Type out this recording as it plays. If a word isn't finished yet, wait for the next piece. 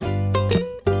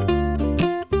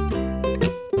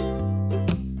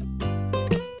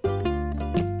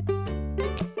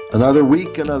Another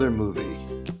week, another movie.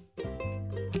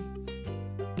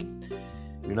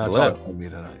 You're not talking to me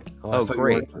tonight. Oh,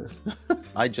 great.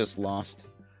 I just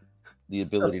lost the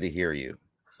ability to hear you.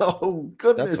 Oh,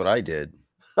 goodness. That's what I did.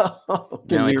 Now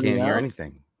I can't hear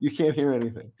anything. You can't hear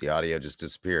anything. The audio just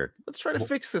disappeared. Let's try to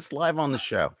fix this live on the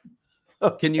show.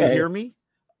 Okay. Can you hear me?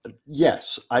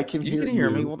 Yes, I can hear you. You can hear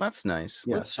me? Well, that's nice.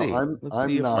 Yeah, Let's so see. I'm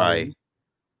see if nodding. I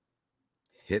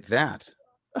hit that.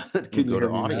 Can you go hear to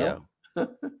me audio?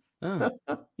 now?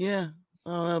 Yeah.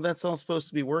 Oh, no, that's all supposed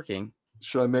to be working.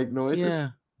 Should I make noises? Yeah.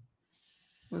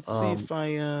 Let's see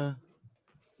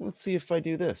if I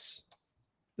do this.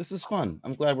 This is fun.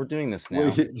 I'm glad we're doing this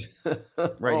now.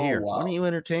 Right here. Wow. Why don't you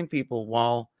entertain people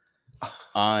while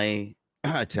I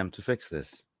attempt to fix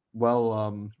this?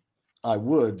 Well, I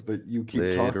would, but you keep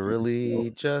Literally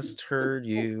talking. just heard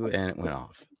you and it went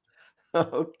off.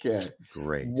 Okay.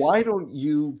 Great. Why don't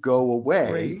you go away?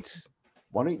 Great.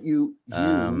 Why don't you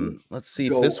let's see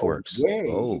if this works.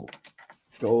 Oh.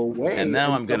 Go away. And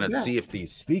now I'm going to see if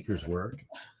these speakers work.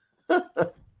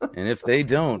 And if they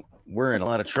don't, we're in a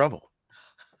lot of trouble.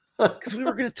 Because we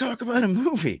were going to talk about a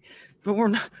movie, but we're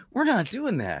not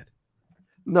doing that.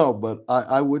 No, but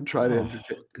I would try to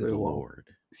entertain. Good Lord.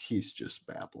 He's just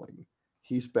babbling.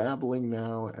 He's babbling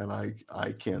now, and I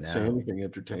can't say anything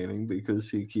entertaining because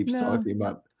he keeps talking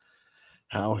about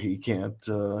how he can't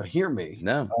hear me.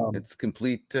 No, it's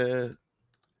complete. I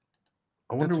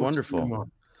wonder that's wonderful.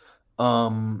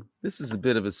 This is a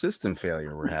bit of a system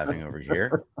failure we're having over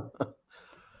here.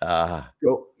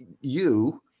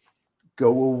 Go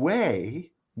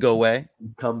away. Go away.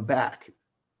 Come back.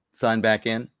 Sign back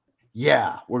in.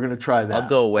 Yeah, we're gonna try that. I'll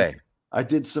go away. I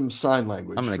did some sign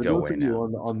language. I'm gonna go away now.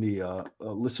 On the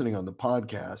listening on the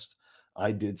podcast,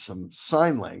 I did some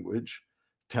sign language,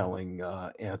 telling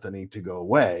Anthony to go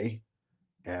away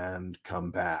and come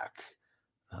back,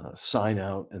 sign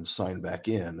out and sign back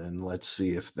in, and let's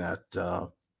see if that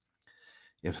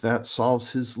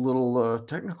solves his little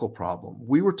technical problem.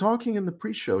 We were talking in the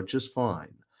pre-show just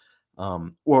fine,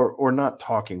 or not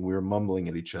talking. We were mumbling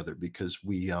at each other because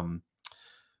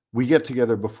we get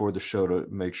together before the show to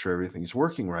make sure everything's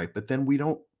working right, but then we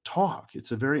don't talk.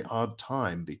 It's a very odd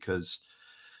time because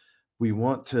we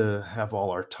want to have all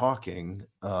our talking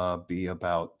be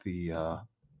about the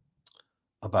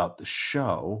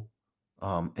show.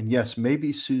 And yes,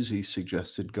 maybe Susie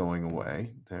suggested going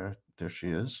away. There she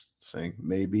is saying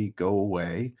maybe go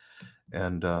away.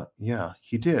 And yeah,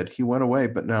 he did. He went away,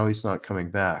 but now he's not coming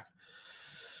back.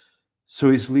 So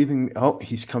he's leaving. Oh,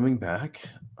 he's coming back.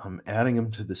 I'm adding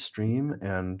him to the stream.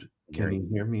 And can you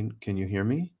hear me? Can you hear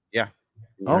me? Yeah.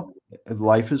 Oh,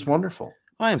 life is wonderful.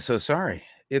 I am so sorry.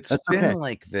 It's been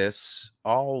like this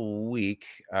all week.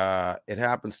 It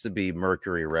happens to be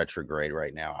Mercury retrograde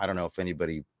right now. I don't know if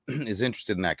anybody is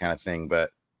interested in that kind of thing,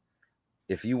 but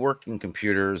if you work in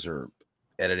computers or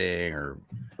editing, or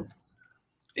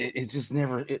it just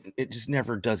never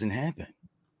doesn't happen.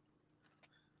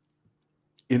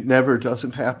 It never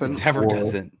doesn't happen. It never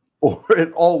doesn't. Or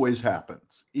it always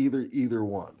happens. Either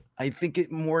one. I think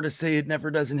it more to say it never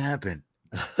doesn't happen.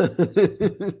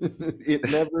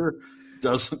 It never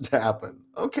doesn't happen.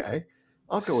 Okay.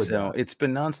 I'll go with that. It's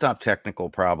been nonstop technical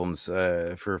problems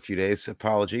for a few days.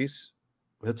 Apologies.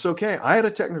 It's okay. I had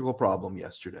a technical problem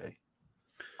yesterday.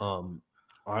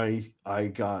 I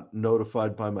got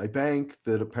notified by my bank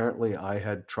that apparently I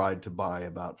had tried to buy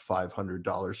about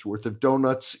 $500 worth of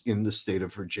donuts in the state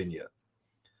of Virginia.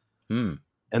 And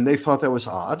they thought that was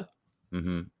odd.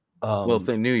 Mm-hmm. Well, if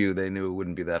they knew you, they knew it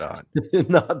wouldn't be that odd.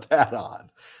 Not that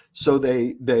odd. So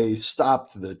they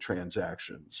stopped the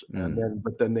transactions,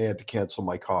 but then they had to cancel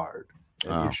my card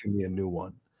and issue me a new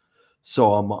one.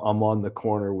 So I'm on the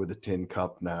corner with a tin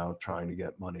cup now, trying to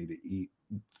get money to eat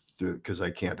through because I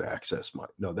can't access my.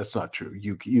 No, that's not true.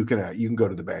 You can go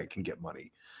to the bank and get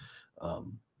money,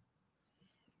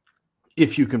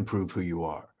 if you can prove who you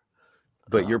are.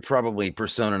 But you're probably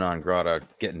persona non grata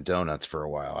getting donuts for a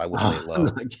while. I would lay low. I'm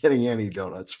not getting any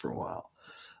donuts for a while.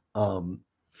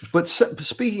 But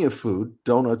speaking of food,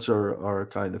 donuts are a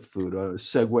kind of food.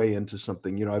 Segue into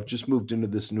something. I've just moved into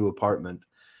this new apartment,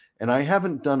 and I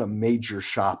haven't done a major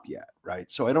shop yet, right?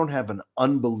 So I don't have an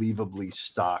unbelievably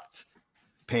stocked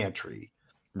pantry,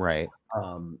 right?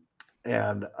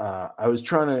 And I was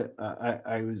trying to.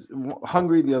 I was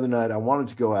hungry the other night. I wanted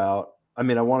to go out. I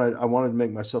wanted to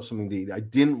make myself something to eat. I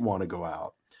didn't want to go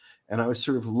out, and I was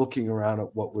sort of looking around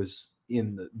at what was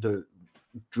in the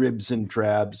dribs and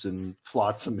drabs and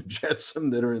flotsam and jetsam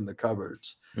that are in the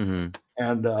cupboards. Mm-hmm.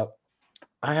 And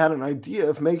I had an idea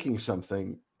of making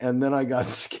something, and then I got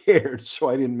scared, so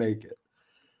I didn't make it.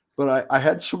 But I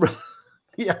had some,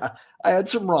 I had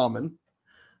some ramen.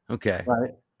 Okay.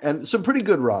 right? And some pretty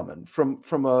good ramen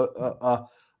from a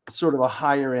sort of a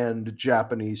higher end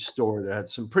Japanese store that had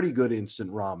some pretty good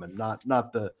instant ramen,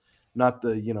 not the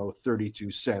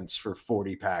 32 cents for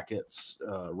 40 packets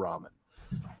ramen.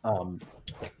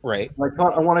 Right. I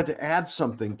thought I wanted to add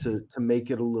something to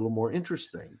make it a little more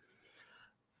interesting.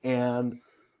 And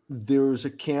there was a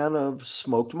can of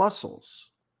smoked mussels.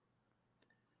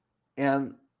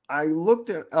 And I looked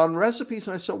on recipes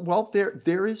and I said, well, there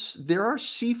are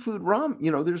seafood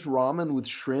ramen. There's ramen with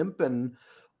shrimp and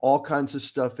all kinds of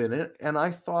stuff in it. And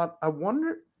I thought, I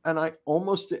wonder, and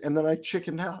then I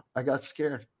chickened out. I got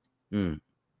scared. Mm.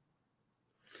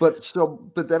 But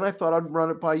then I thought I'd run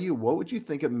it by you. What would you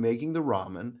think of making the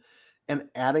ramen and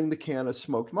adding the can of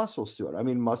smoked mussels to it? I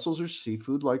mean, mussels are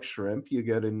seafood like shrimp you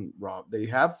get in ramen. They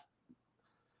have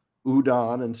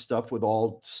udon and stuff with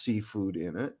all seafood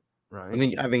in it, right?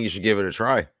 I think you should give it a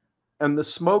try. And the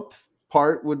smoked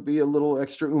part would be a little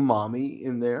extra umami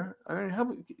in there. I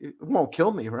mean, it won't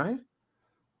kill me, right?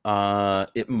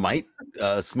 It might.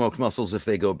 Smoked mussels, if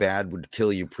they go bad, would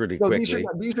kill you pretty quickly.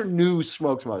 These are new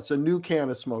smoked mussels, a new can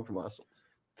of smoked mussels.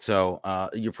 So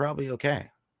you're probably okay.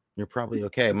 You're probably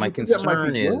okay. My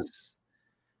concern is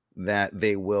that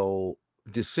they will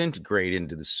disintegrate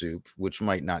into the soup, which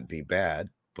might not be bad,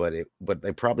 but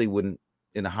they probably wouldn't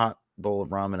in a hot bowl of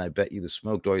ramen. I bet you the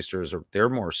smoked oysters they're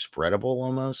more spreadable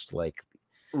almost. Like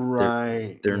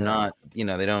right. They're not, they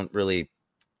don't really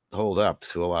hold up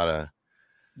to a lot of.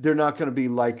 They're not going to be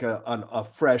like a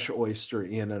fresh oyster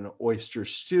in an oyster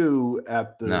stew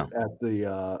at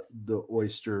the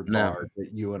oyster bar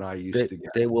that you and I used to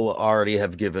get. They will already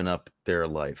have given up their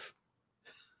life.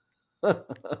 They're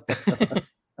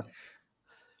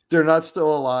not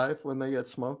still alive when they get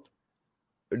smoked?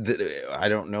 I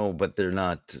don't know, but they're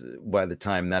not by the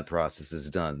time that process is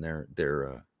done.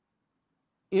 They're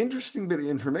interesting bit of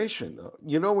information though.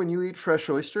 When you eat fresh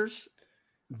oysters,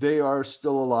 they are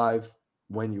still alive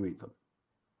when you eat them.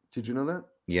 Did you know that?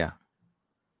 Yeah.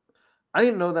 I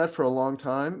didn't know that for a long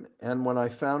time. And when I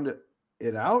found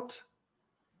it out,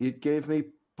 it gave me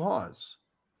pause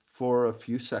for a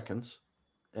few seconds.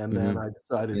 And then I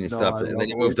decided, and then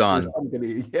you moved on.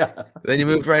 Yeah. Then you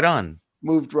moved right on.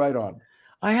 Moved right on.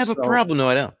 I have a problem. No,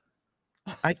 I don't.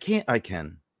 I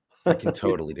can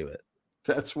totally do it.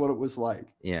 That's what it was like.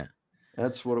 Yeah.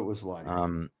 That's what it was like.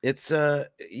 It's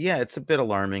it's a bit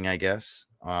alarming, I guess.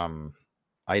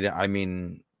 I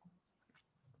mean,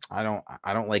 I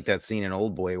don't like that scene in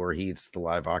Old Boy where he eats the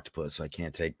live octopus. I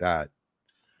can't take that.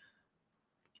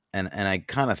 And I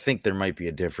kind of think there might be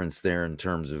a difference there in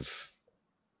terms of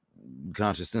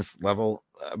consciousness level,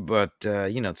 but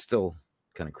it's still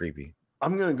kind of creepy.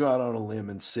 I'm going to go out on a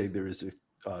limb and say there is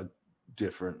a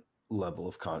different level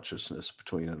of consciousness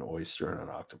between an oyster and an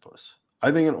octopus.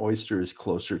 I think an oyster is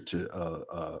closer to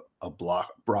a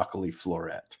broccoli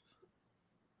floret.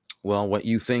 Well, what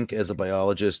you think as a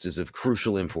biologist is of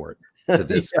crucial import to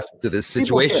this to this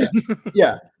situation.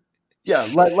 Yeah.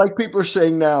 Like people are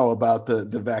saying now about the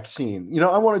vaccine.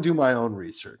 I want to do my own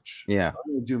research. Yeah,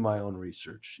 I'm going to do my own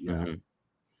research. Yeah, mm-hmm.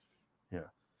 Yeah.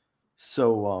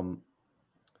 So,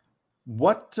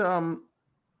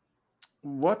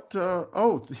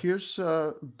 here's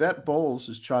Bet Bowles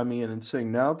is chiming in and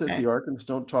saying, now that the Arkans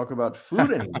don't talk about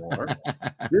food anymore,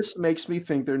 this makes me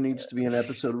think there needs to be an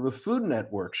episode of a Food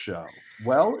Network show.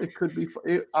 Well, it could be.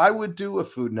 I would do a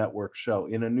Food Network show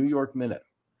in a New York Minute.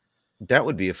 That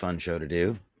would be a fun show to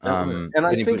do. And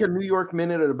I think a New York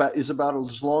Minute is about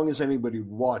as long as anybody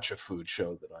would watch a food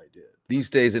show that I did. These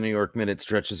days, a New York Minute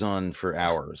stretches on for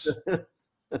hours.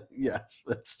 Yes,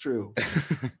 that's true.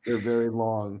 They're very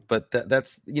long. But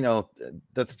that's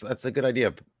a good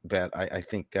idea, Bet. I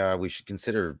think we should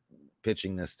consider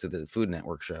pitching this to the Food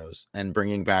Network shows and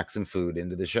bringing back some food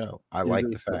into the show. I like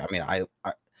the fact. I mean, I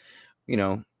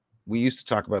we used to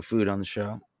talk about food on the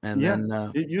show. And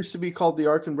then it used to be called the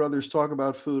Arkin Brothers Talk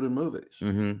About Food and Movies.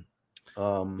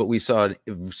 Mm-hmm. But we saw a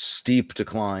steep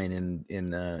decline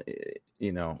in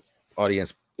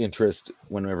audience interest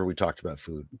whenever we talked about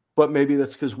food. But maybe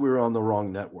that's because we were on the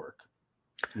wrong network.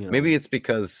 Maybe it's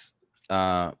because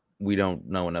we don't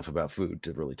know enough about food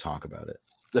to really talk about it.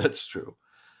 That's true.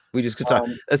 We just could talk.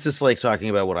 That's just like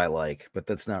talking about what I like, but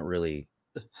that's not really,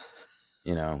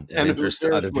 of interest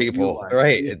to other people, like.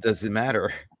 Right? Yeah. It doesn't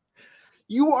matter.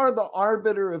 You are the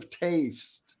arbiter of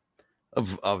taste.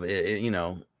 Of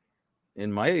in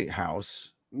my house.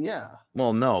 Yeah.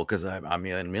 Well, no, because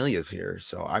Amelia's here,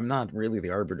 so I'm not really the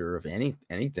arbiter of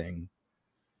anything.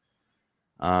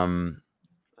 I'll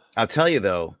tell you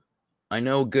though, I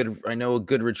know a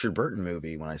good Richard Burton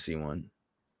movie when I see one.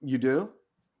 You do?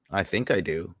 I think I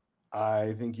do.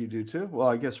 I think you do too. Well,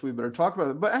 I guess we better talk about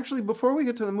it. But actually, before we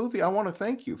get to the movie, I want to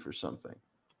thank you for something.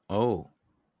 Oh.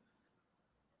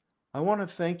 I want to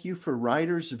thank you for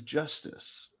Riders of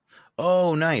Justice.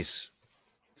 Oh, nice.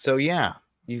 So yeah,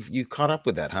 you caught up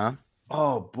with that, huh?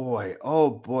 Oh boy, oh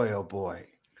boy, oh boy.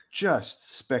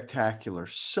 Just spectacular.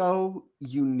 So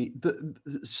unique.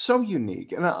 So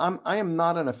unique. And I am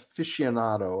not an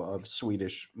aficionado of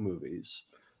Swedish movies.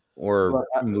 Or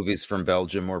But movies from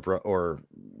Belgium or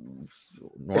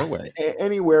Norway.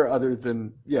 Anywhere other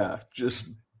than, yeah, just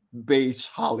base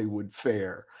Hollywood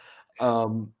fare.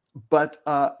 But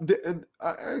there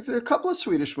are a couple of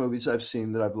Swedish movies I've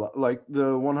seen that I've like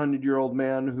the 100-Year-Old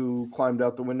Man Who Climbed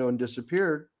Out the Window and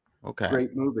Disappeared. Okay.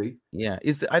 Great movie. Yeah.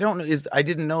 I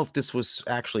didn't know if this was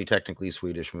actually technically a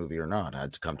Swedish movie or not. I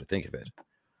had to come to think of it.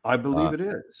 I believe it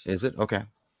is. Is it? Okay.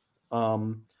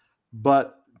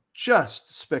 But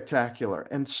just spectacular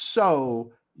and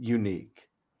so unique.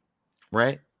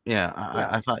 Right? Yeah.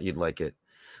 I thought you'd like it.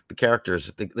 The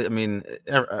characters, I mean,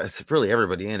 it's really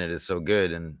everybody in it is so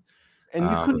good. And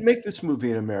you couldn't make this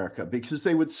movie in America because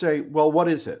they would say, well, what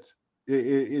is it?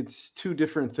 It's two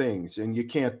different things and you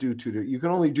can't do you can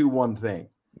only do one thing.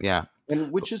 Yeah.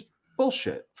 And which is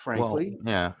bullshit, frankly.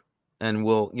 Well, yeah. And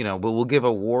we'll give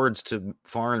awards to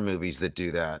foreign movies that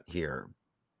do that here.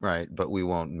 Right. But we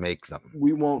won't make them.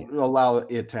 We won't allow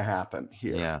it to happen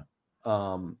here. Yeah.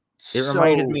 It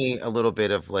reminded me a little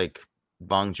bit of like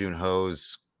Bong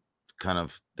Joon-ho's kind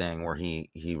of thing where he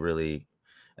really,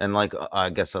 and like I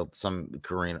guess some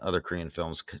other Korean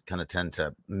films kind of tend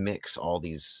to mix all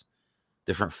these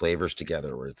different flavors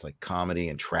together, where it's like comedy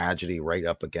and tragedy right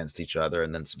up against each other,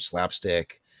 and then some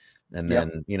slapstick, and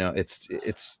then it's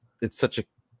such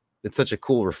a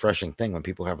cool, refreshing thing when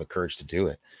people have the courage to do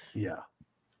it. Yeah.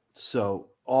 So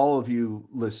all of you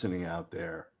listening out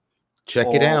there, check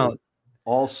it out.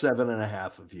 All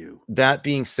 7.5 of you. That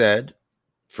being said,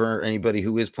 for anybody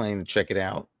who is planning to check it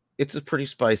out, it's a pretty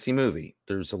spicy movie.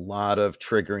 There's a lot of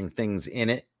triggering things in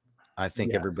it. I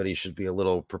think everybody should be a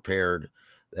little prepared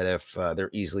that if they're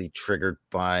easily triggered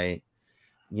by,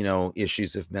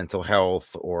 issues of mental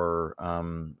health or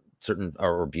certain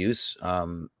or abuse,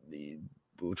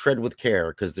 tread with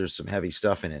care because there's some heavy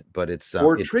stuff in it. But it's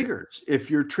triggers.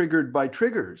 If you're triggered by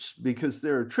triggers, because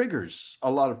there are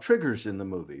a lot of triggers in the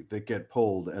movie that get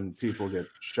pulled and people get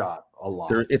shot a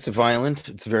lot. It's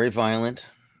very violent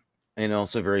and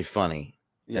also very funny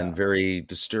and very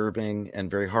disturbing and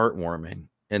very heartwarming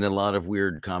and a lot of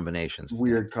weird combinations.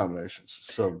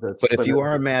 So but if you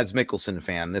are a Mads Mikkelsen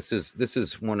fan, this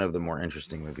is one of the more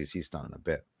interesting movies he's done in a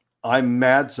bit. I'm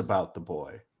Mads about the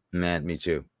boy. Me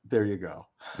too. There you go.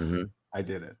 Mm-hmm. I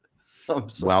did it.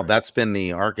 Well, that's been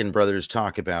the Arkin Brothers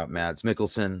talk about Mads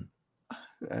Mikkelsen.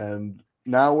 And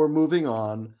now we're moving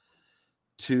on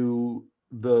to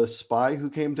The Spy Who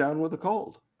Came Down with a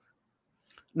Cold.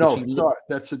 No, sorry,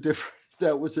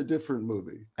 that was a different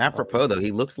movie. Apropos, though,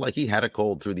 he looked like he had a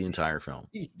cold through the entire film.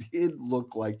 He did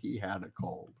look like he had a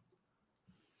cold.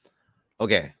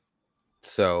 Okay,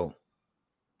 so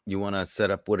you want to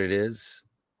set up what it is?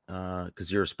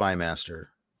 Because you're a spy master.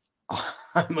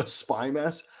 I'm a spy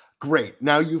master? Great.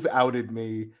 Now you've outed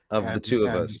me. Of the two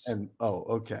of us.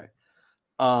 Okay.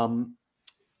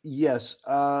 Yes.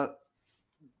 Did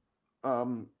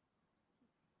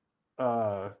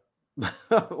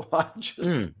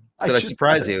I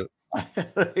surprise you? I had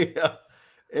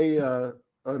a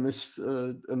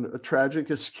tragic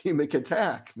ischemic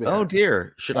attack there. Oh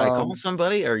dear. Should I call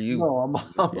somebody? Are you? No, I'm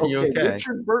okay.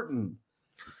 Richard Burton.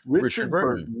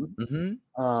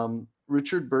 Mm-hmm.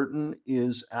 Richard Burton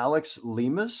is Alex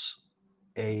Lemus,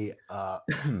 a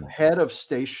head of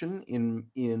station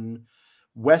in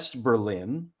West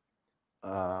Berlin.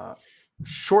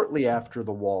 Shortly after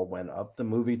the wall went up, the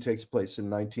movie takes place in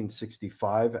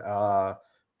 1965.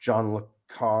 John le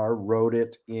Carré wrote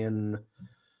it in.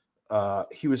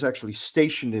 He was actually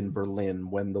stationed in Berlin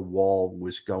when the wall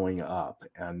was going up,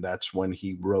 and that's when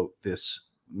he wrote this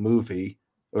movie,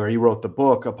 or he wrote the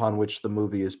book upon which the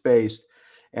movie is based.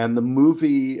 And the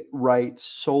movie rights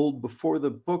sold before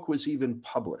the book was even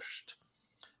published.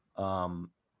 The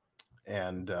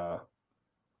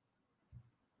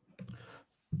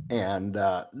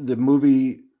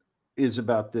movie is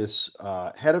about this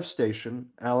head of station,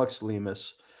 Alex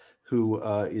Lemus, who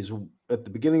is at the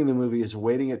beginning of the movie is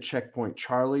waiting at Checkpoint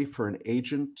Charlie for an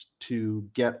agent to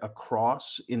get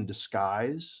across in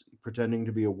disguise, pretending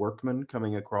to be a workman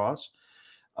coming across.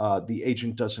 The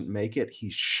agent doesn't make it.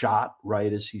 He's shot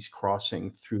right as he's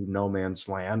crossing through no man's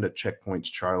land at Checkpoint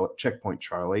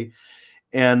Charlie.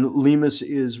 And Lemus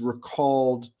is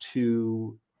recalled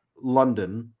to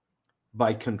London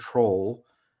by Control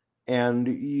and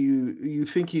you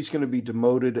think he's going to be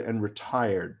demoted and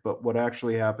retired, but what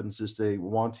actually happens is they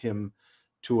want him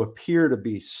to appear to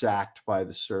be sacked by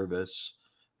the service,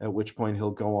 at which point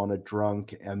he'll go on a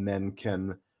drunk and then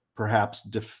can perhaps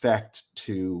defect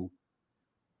to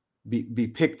be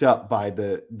picked up by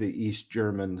the East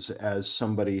Germans as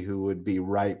somebody who would be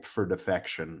ripe for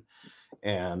defection.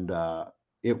 And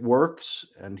it works,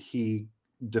 and he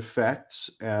defects,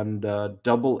 and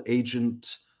double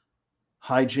agent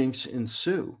hijinks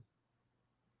ensue.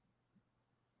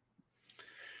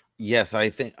 Yes, I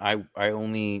think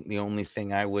the only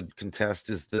thing I would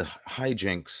contest is the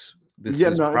hijinks. This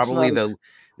is probably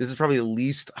the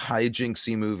least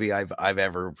hijinksy movie I've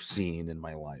ever seen in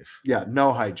my life. Yeah,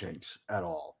 no hijinks at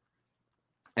all.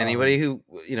 Anybody who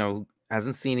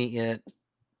hasn't seen it yet,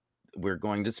 we're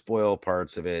going to spoil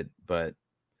parts of it, but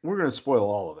we're going to spoil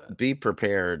all of it. Be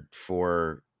prepared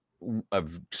for an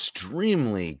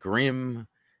extremely grim,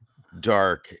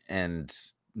 dark, and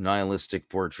nihilistic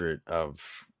portrait of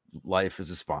life as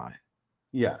a spy.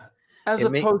 Yeah. As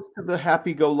opposed to the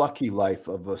happy-go-lucky life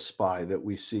of a spy that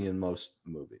we see in most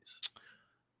movies.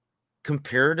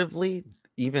 Comparatively,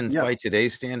 even by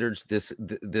today's standards, this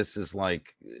is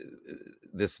like,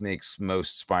 this makes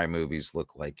most spy movies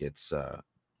look like it's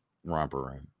romper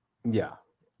room. Yeah.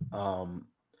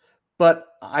 But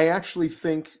I actually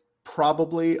think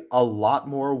probably a lot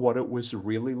more what it was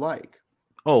really like.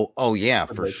 Oh yeah,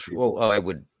 for sure. Oh, I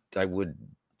would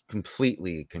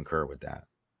completely concur with that.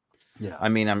 Yeah. I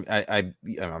mean, I'm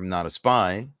not a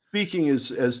spy. Speaking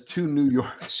as two New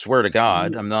York, swear to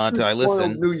God, I'm not. I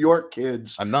listen, New York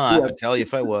kids. I'm not. I tell you,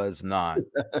 if I was, I'm not.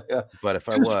 Yeah. But if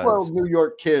I two was, spoiled New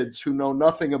York kids who know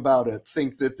nothing about it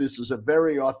think that this is a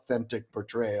very authentic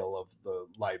portrayal of the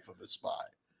life of a spy.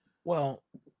 Well,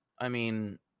 I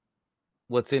mean,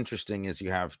 what's interesting is you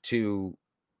have two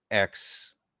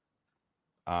ex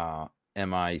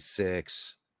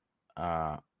MI6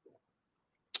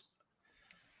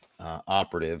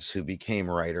 operatives who became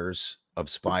writers of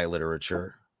spy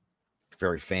literature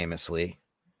very famously.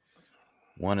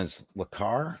 One is le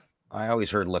Carré. I always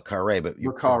heard le Carré, but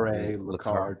le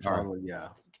Carré, John, yeah.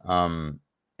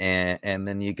 And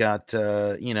then you got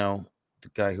the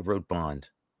guy who wrote Bond.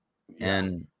 Yeah.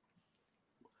 And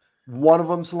one of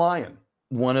them's lying.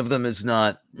 One of them is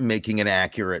not making an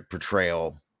accurate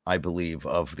portrayal, I believe,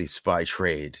 of the spy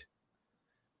trade.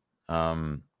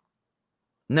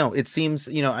 No, it seems,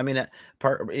 I mean,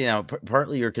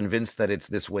 partly you're convinced that it's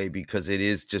this way because it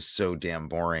is just so damn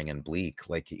boring and bleak.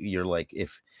 Like, you're like,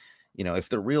 if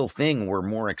the real thing were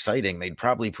more exciting, they'd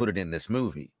probably put it in this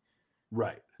movie.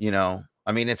 Right.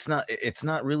 I mean, it's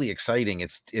not really exciting.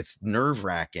 It's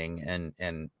nerve-wracking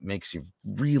and makes you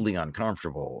really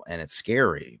uncomfortable, and it's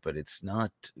scary, but it's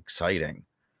not exciting.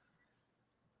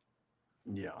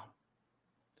 Yeah.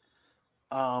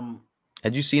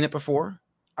 Had you seen it before?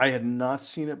 I had not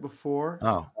seen it before.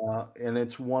 Oh. And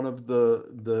it's one of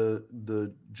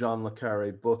the John le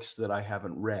Carré books that I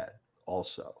haven't read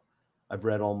also. I've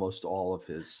read almost all of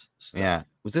his stuff. Yeah.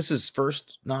 Was this his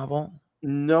first novel?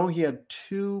 No, he had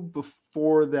two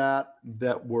before that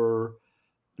were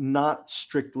not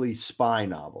strictly spy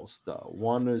novels, though.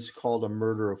 One is called A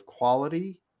Murder of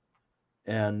Quality,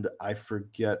 and I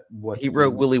forget what he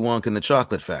wrote. Willy Wonka and the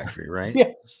Chocolate Factory, right?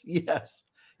 Yes.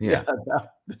 Yeah.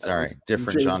 Sorry,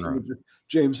 different genre.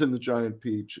 James and the Giant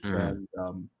Peach, and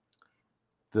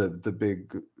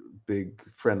the big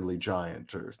friendly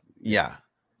giant, or yeah.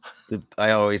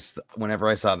 I always, whenever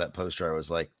I saw that poster, I was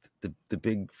like, the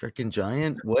big freaking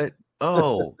giant? What?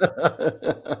 Oh,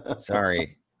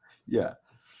 sorry. Yeah.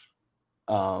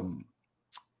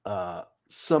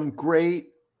 Some great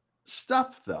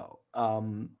stuff, though.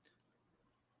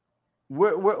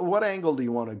 What angle do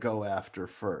you want to go after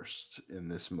first in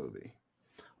this movie?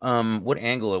 What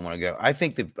angle I want to go? I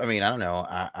think that, I mean, I don't know.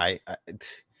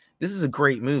 This is a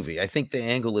great movie. I think the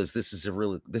angle is this is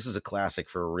a classic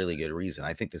for a really good reason.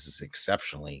 I think this is an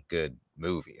exceptionally good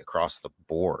movie across the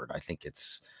board. I think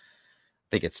it's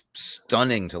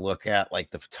stunning to look at.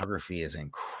 Like, the photography is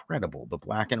incredible. The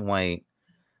black and white,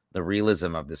 the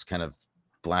realism of this kind of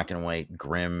black and white,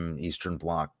 grim Eastern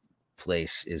Bloc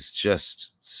place is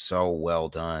just so well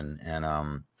done. And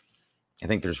I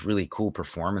think there's really cool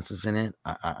performances in it.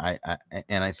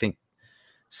 And I think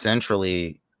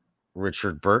centrally,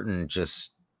 Richard Burton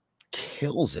just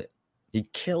kills it. He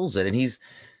kills it, and he's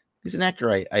an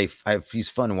actor he's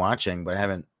fun watching,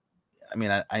 but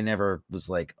I never was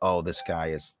like, oh, this guy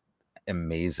is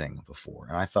amazing before.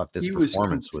 And I thought this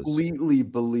performance was completely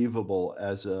believable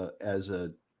as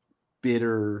a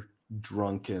bitter,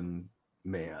 drunken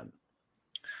man.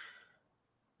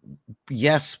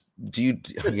 Yes.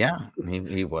 Yeah,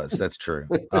 he was. That's true.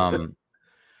 And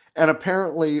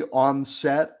apparently on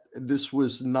set, this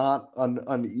was not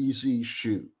an easy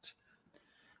shoot.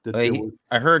 I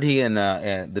heard he and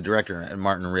the director and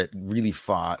Martin Ritt really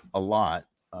fought a lot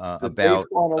about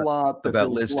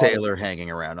Liz Taylor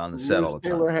hanging around on the set all the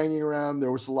time. Hanging around.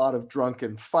 There was a lot of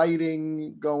drunken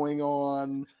fighting going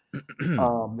on.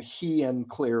 He and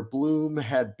Claire Bloom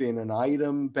had been an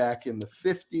item back in the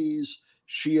 50s.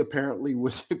 She apparently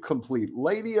was a complete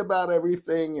lady about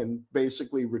everything and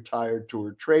basically retired to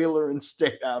her trailer and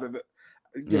stayed out of it.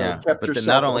 Kept herself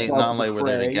not only were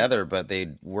they together, but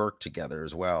they worked together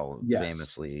as well,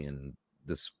 famously in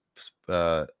this.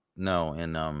 What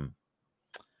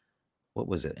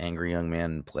was it? Angry Young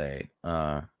Man play.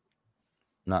 Not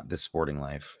This Sporting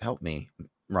Life. Help me,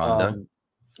 Rhonda.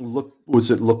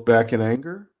 Look Back in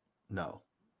Anger? No.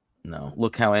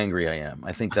 Look How Angry I Am.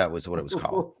 I think that was what it was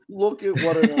called. Look at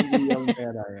what an angry young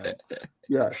man I am.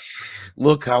 Yeah.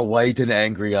 Look how white and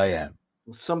angry I am.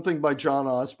 Something by John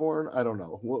Osborne. I don't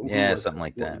know. Something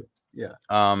like that. Yeah.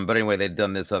 But anyway, they'd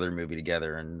done this other movie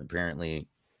together and apparently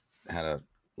had a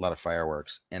lot of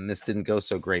fireworks. And this didn't go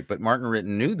so great. But Martin Ritt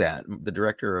knew that. The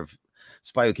director of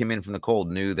Spy Who Came In From the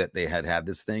Cold knew that they had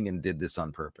this thing and did this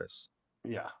on purpose.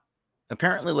 Yeah.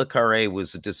 Apparently, Le Carré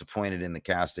was disappointed in the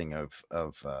casting of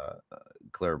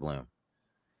Claire Bloom.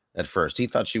 At first, he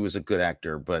thought she was a good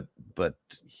actor, but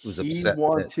was upset. He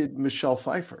wanted Michelle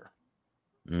Pfeiffer.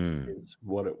 Is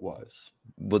what it was.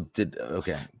 Well,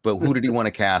 but who did he want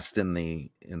to cast in the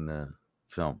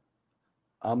film?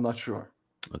 I'm not sure.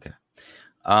 Okay.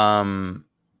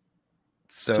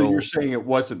 So you're saying it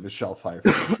wasn't Michelle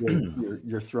Pfeiffer?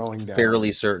 You're throwing down.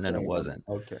 Fairly certain it wasn't.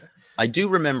 Okay. I do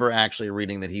remember actually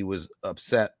reading that he was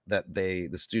upset that the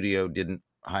studio didn't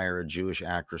hire a Jewish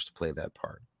actress to play that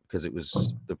part because it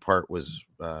was the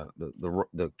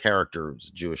character was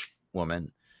a Jewish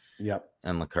woman. Yep.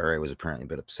 And Le Carré was apparently a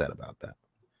bit upset about that.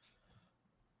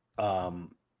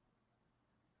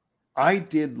 I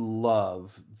did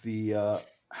love the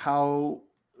how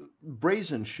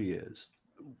brazen she is,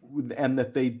 and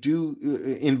that they do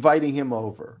inviting him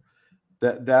over.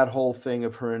 That whole thing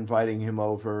of her inviting him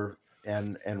over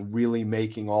and really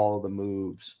making all of the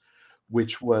moves,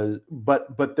 which was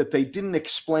but that they didn't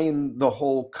explain the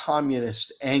whole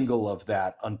communist angle of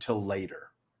that until later.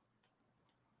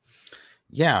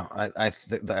 Yeah, I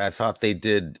thought they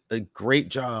did a great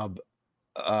job.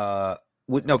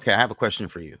 Okay, I have a question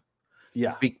for you.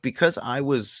 Yeah, because I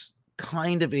was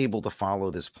kind of able to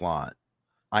follow this plot,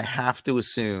 I have to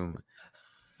assume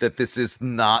that this is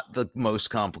not the most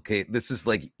complicated. This is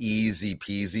like easy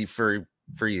peasy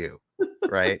for you,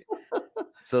 right?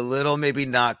 It's a little, maybe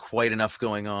not quite enough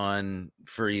going on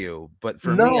for you, but for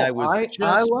me, I was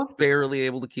just barely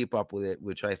able to keep up with it,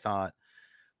 which I thought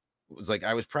was like,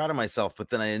 I was proud of myself, but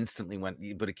then I instantly went,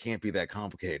 but it can't be that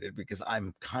complicated because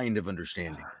I'm kind of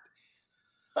understanding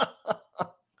it.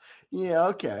 Yeah,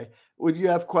 okay. Would you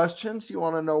have questions? You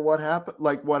want to know what happened?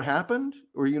 Like what happened?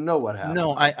 Or what happened?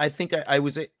 No, I think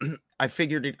I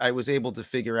figured it. I was able to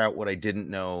figure out what I didn't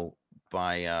know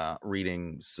by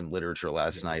reading some literature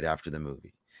last night after the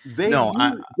movie. They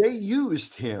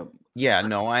used him. Yeah,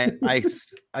 no, I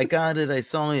got it. I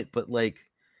saw it, but like,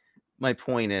 my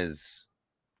point is,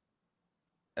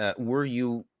 were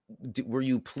you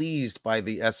pleased by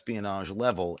the espionage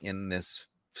level in this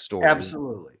story?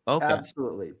 Absolutely. Okay.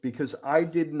 Absolutely. Because I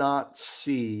did not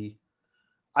see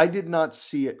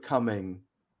it coming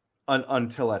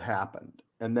until it happened.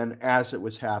 And then as it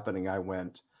was happening, I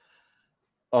went,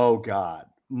 oh God,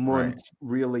 Munt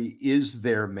really is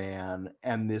their man.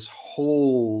 And this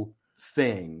whole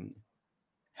thing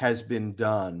has been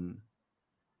done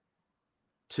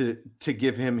to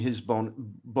give him his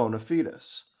bona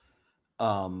fides.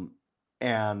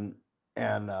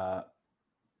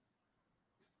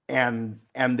 And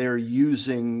they're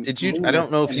using. Did you? I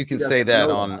don't know if you can say that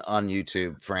on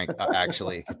YouTube, Frank.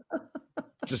 Actually,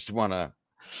 just want to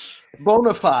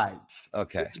bona fides.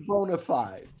 Okay, it's bona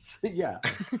fides. Yeah.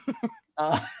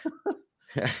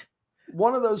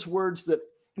 One of those words that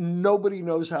nobody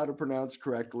knows how to pronounce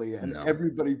correctly, and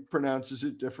everybody pronounces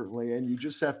it differently, and you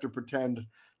just have to pretend.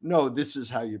 No, this is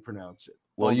how you pronounce it.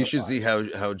 Well, you should see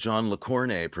how John le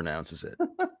Carré pronounces it.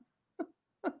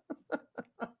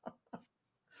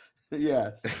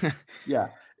 Yes. Yeah.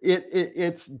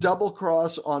 It's double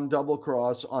cross on double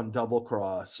cross on double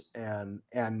cross and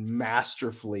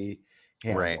masterfully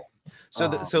handled. Right.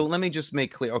 So so let me just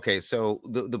make clear. Okay, so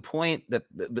the point that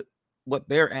what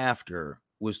they're after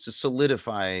was to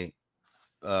solidify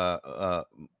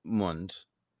Mund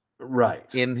right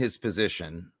in his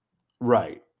position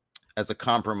right as a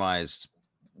compromised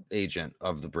agent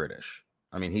of the British.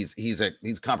 I mean,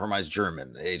 he's compromised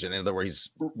German agent. In other words,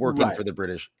 he's working for the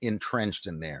British, entrenched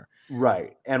in there.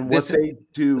 Right. And what they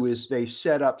do is they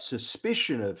set up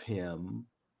suspicion of him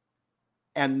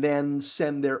and then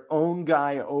send their own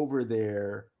guy over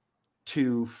there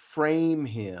to frame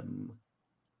him.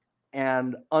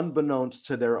 And unbeknownst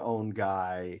to their own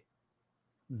guy,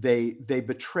 they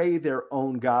betray their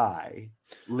own guy,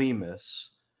 Lemus,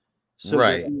 so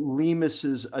that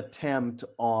Lemus's attempt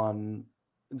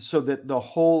so that the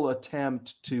whole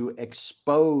attempt to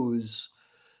expose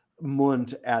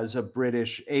Munt as a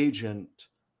British agent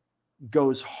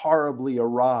goes horribly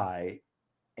awry,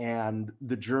 and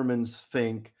the Germans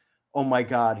think, oh my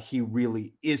God, he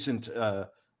really isn't a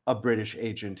British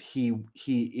agent. He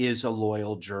is a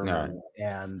loyal German.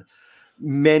 And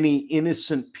many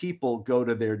innocent people go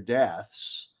to their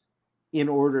deaths in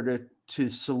order to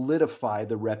solidify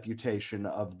the reputation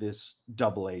of this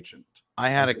double agent. I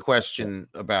had a question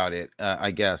about it.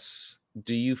 I guess,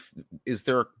 do you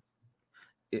feel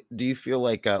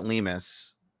like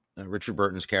Lemus, Richard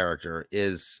Burton's character,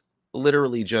 is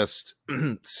literally just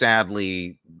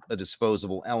sadly a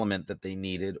disposable element that they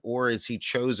needed, or is he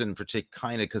chosen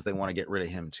kind of because they want to get rid of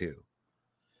him too?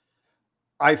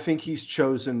 I think he's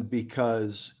chosen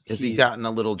because he's gotten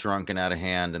a little drunk and out of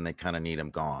hand, and they kind of need him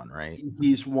gone, right?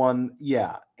 He's one,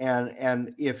 yeah.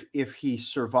 And if he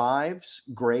survives,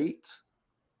 great.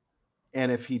 And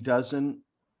if he doesn't,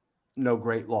 no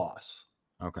great loss.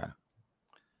 Okay.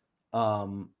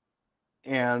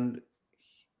 And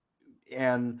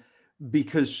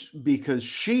because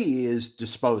she is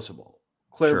disposable.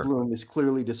 Claire Bloom is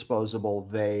clearly disposable.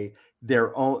 The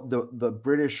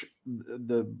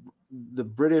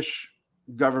British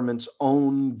government's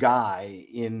own guy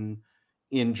in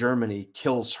Germany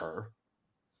kills her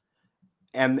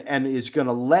and is going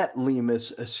to let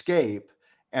Lemus escape,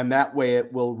 and that way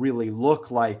it will really look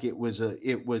like it was a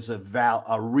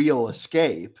real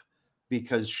escape,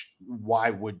 because why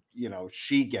would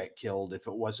she get killed if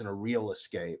it wasn't a real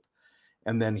escape?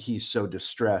 And then he's so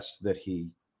distressed that he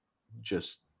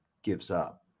just gives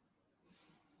up.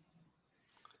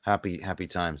 Happy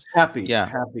times. Happy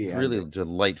really ending.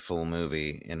 Delightful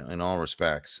movie in all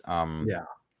respects.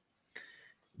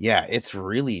 Yeah, it's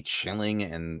really chilling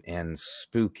and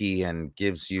spooky, and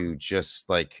gives you just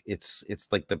like it's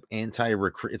like the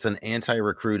it's an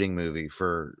anti-recruiting movie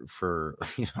for for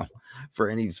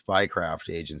any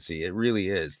spycraft agency. It really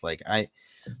is. Like I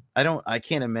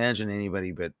can't imagine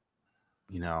anybody but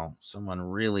someone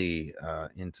really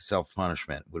into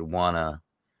self-punishment would want to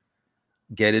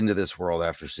get into this world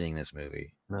after seeing this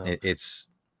movie. No. It's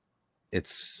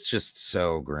just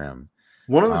so grim.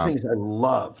 One of the things I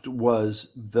loved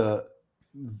was the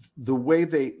way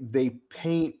they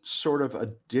paint sort of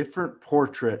a different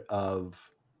portrait of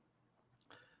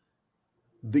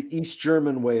the East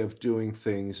German way of doing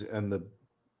things and the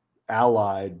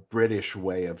Allied British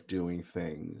way of doing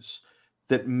things,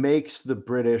 that makes the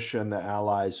British and the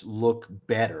Allies look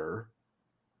better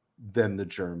than the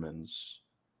Germans.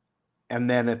 And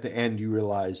then at the end, you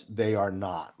realize they are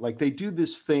not. Like, they do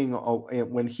this thing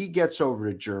when he gets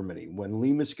over to Germany, when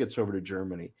Lemus gets over to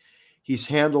Germany, he's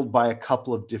handled by a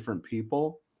couple of different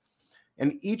people.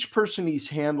 And each person he's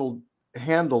handled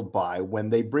by, when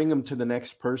they bring him to the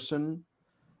next person,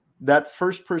 that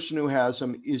first person who has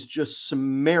him is just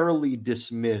summarily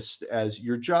dismissed as,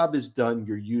 your job is done,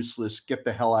 you're useless, get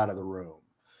the hell out of the room,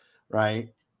 right?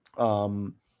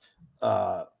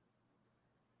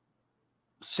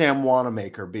 Sam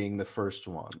Wanamaker being the first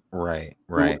one. Right.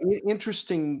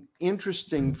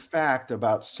 Interesting fact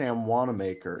about Sam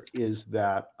Wanamaker is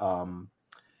that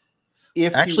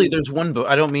there's one,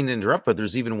 I don't mean to interrupt, but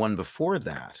there's even one before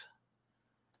that.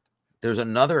 There's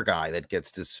another guy that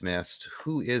gets dismissed.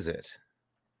 Who is it?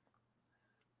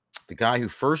 The guy who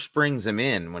first brings him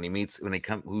in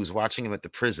who's watching him at the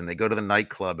prison. They go to the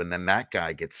nightclub, and then that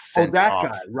guy gets sent off.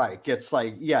 Guy, right? Gets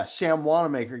Sam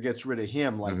Wanamaker gets rid of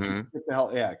him. Like, get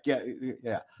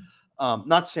the hell,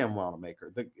 not Sam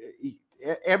Wanamaker.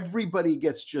 Everybody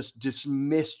gets just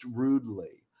dismissed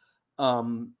rudely.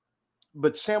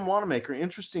 But Sam Wanamaker,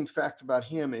 interesting fact about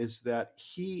him is that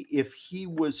if he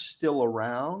was still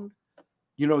around,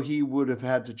 he would have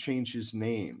had to change his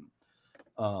name.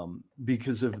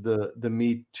 Because of the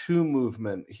Me Too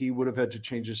movement, he would have had to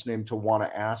change his name to Wanna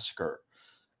Asker.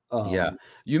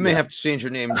 You may have to change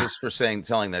your name just for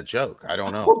telling that joke. I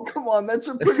don't know. Oh, come on, that's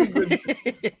a pretty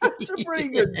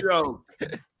good joke,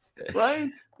 right?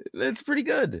 That's pretty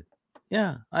good.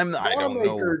 Yeah, I don't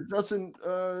know. Doesn't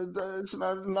it's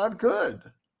not good.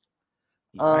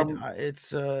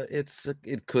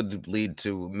 It could lead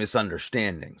to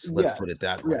misunderstandings. Let's put it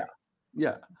that way. Yeah.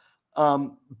 Yeah.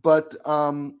 But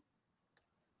then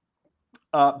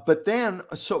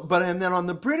and then on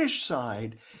the British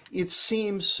side, it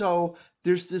seems so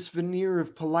there's this veneer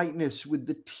of politeness with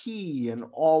the tea and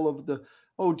all of the,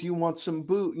 oh, do you want some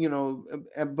boo? You know,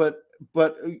 but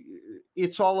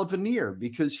it's all a veneer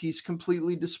because he's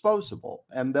completely disposable,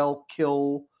 and they'll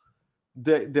kill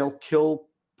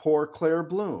poor Claire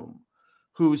Bloom,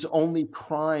 whose only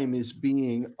crime is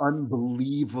being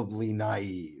unbelievably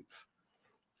naive.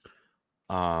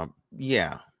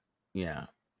 Yeah.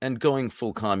 And going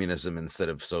full communism instead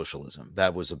of socialism.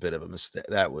 That was a bit of a mistake.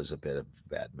 That was a bit of a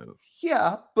bad move.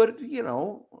 Yeah, but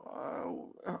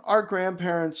our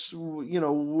grandparents,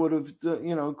 would have,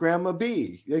 Grandma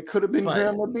B. It could have been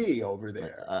Grandma B over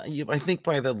there. I think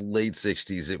by the late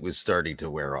 60s, it was starting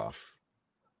to wear off.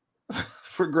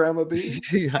 For Grandma B?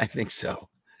 I think so.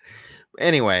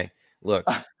 Anyway, look.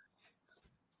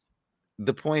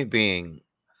 The point being,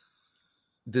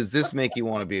 does this make you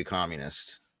want to be a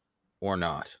communist or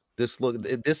not? This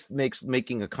makes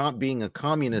being a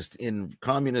communist in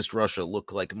communist Russia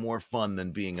look like more fun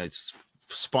than being a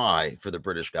spy for the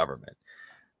British government.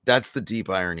 That's the deep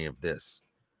irony of this.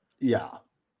 Yeah.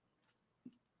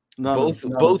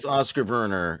 Both Oskar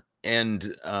Werner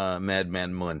and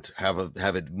Madman Munt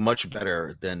have it much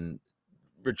better than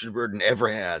Richard Burton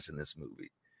ever has in this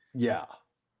movie. Yeah.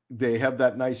 They have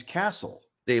that nice castle.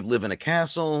 They live in a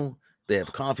castle. They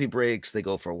have coffee breaks. They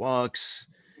go for walks.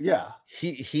 Yeah.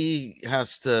 He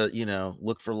has to,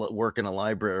 look for work in a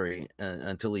library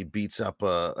until he beats up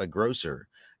a grocer.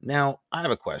 Now, I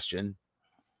have a question.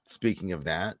 Speaking of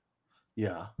that.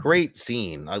 Yeah. Great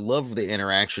scene. I love the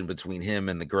interaction between him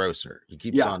and the grocer. He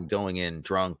keeps on going in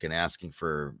drunk and asking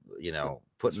for,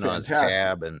 putting on his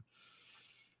tab. And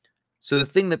so the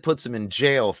thing that puts him in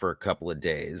jail for a couple of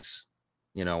days,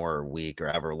 or a week or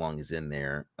however long he's in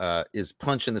there, is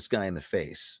punching this guy in the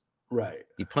face. Right.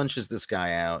 He punches this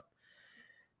guy out.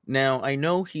 Now, I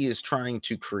know he is trying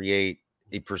to create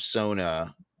a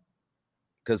persona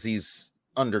because he's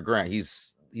underground.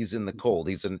 He's in the cold.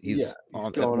 He's at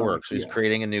work. So he's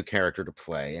creating a new character to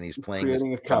play, and he's playing this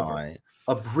guy.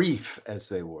 A brief, as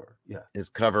they were. Yeah. His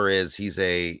cover is he's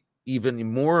a even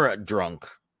more drunk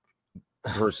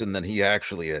person than he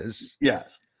actually is.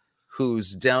 Yes.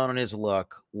 Who's down on his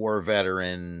luck, war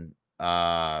veteran,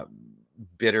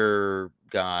 bitter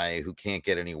guy who can't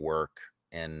get any work,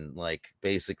 and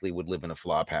basically would live in a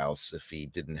flop house if he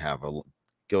didn't have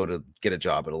go to get a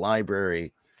job at a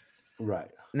library.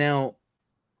 Right. Now,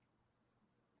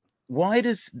 are we to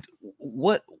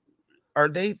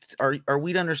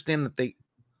understand that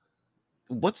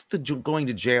what's the going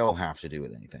to jail have to do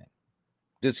with anything?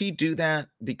 Does he do that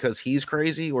because he's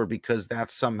crazy, or because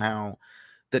that's somehow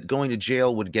that going to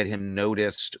jail would get him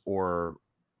noticed or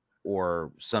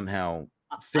somehow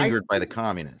fingered by the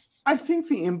communists? I think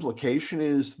the implication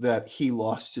is that he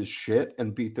lost his shit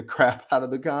and beat the crap out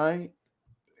of the guy,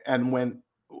 and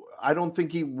I don't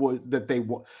think he would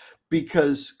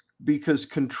because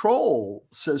Control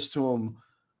says to him,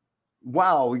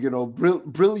 "Wow,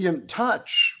 brilliant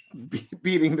touch,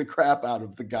 beating the crap out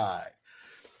of the guy."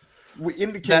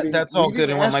 Indicating that's all good.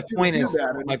 And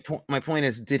my point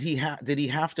is, did he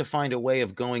have to find a way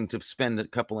of going to spend a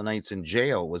couple of nights in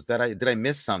jail? Did I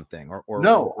miss something? Or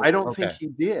no, I don't think he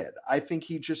did. I think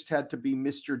he just had to be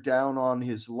Mr. Down on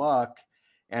his luck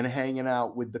and hanging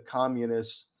out with the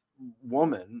communist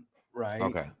woman, right?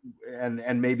 Okay.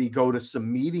 And maybe go to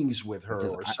some meetings with her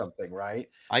or something, right?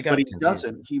 But he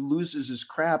doesn't. He loses his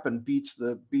crap and beats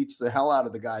the hell out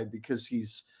of the guy because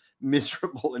he's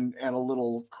miserable and a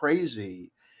little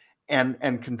crazy,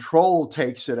 and Control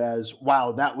takes it as,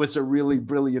 wow, that was a really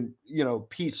brilliant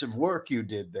piece of work you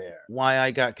did there. Why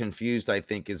I got confused, I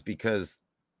think, is because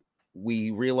we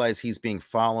realize he's being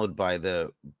followed by the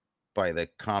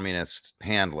communist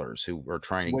handlers who are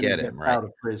trying to get him right out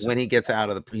of prison. When he gets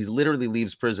out of he literally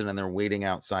leaves prison, and they're waiting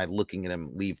outside looking at him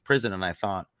leave prison. And I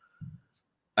thought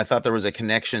there was a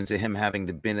connection to him having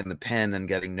to been in the pen and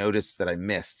getting noticed that I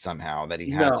missed somehow, that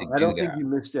he had to do that. I don't think you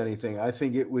missed anything. I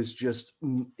think it was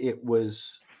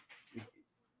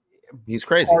he's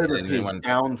crazy. Part of his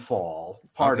downfall,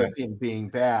 part of him being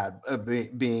bad,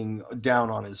 being down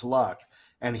on his luck,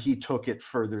 and he took it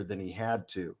further than he had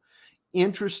to.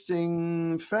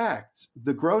 Interesting fact,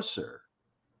 the grocer.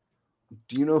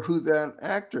 Do you know who that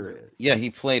actor is? Yeah, he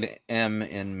played M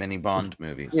in many Bond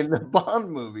movies. In the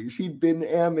Bond movies. He'd been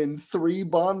M in 3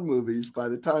 Bond movies by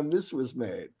the time this was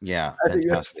made. Yeah, I think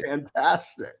that's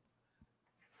fantastic.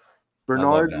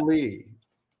 Bernard Lee.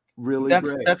 Really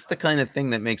great. That's the kind of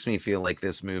thing that makes me feel like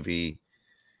this movie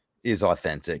is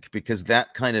authentic, because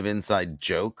that kind of inside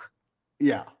joke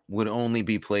Yeah. would only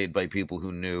be played by people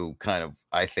who knew kind of,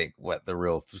 I think, what the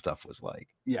real stuff was like.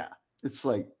 Yeah. It's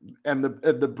like, and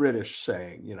the British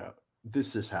saying, you know,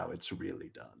 this is how it's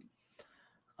really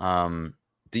done.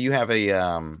 Do you have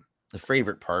a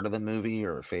favorite part of the movie,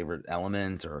 or a favorite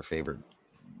element, or a favorite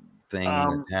thing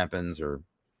that happens? Or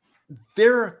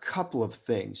there are a couple of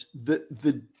things.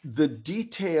 The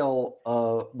detail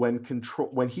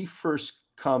when he first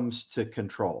comes to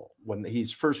Control, when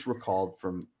he's first recalled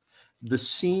from the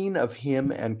scene of him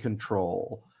and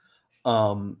Control,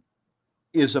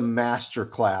 is a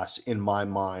masterclass in my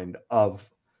mind of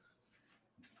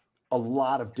a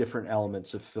lot of different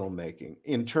elements of filmmaking.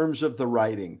 In terms of the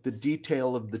writing, the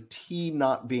detail of the tea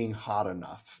not being hot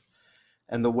enough,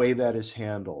 and the way that is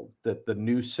handled, that the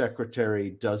new secretary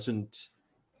doesn't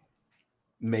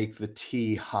make the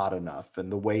tea hot enough, and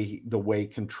the way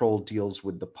Control deals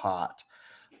with the pot.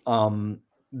 And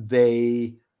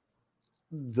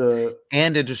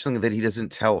interesting that he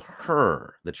doesn't tell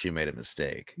her that she made a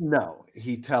mistake. No,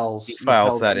 he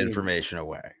files that information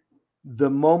away.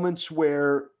 The moments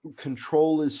where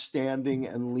Control is standing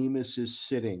and Lemus is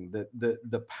sitting,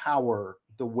 the power,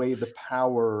 the way the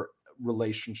power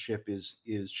relationship is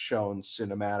shown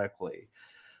cinematically.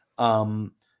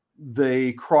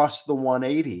 They cross the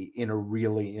 180 in a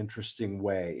really interesting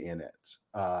way in it.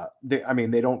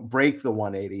 They don't break the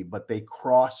 180, but they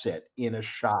cross it in a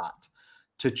shot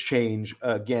to change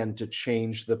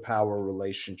the power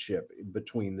relationship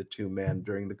between the two men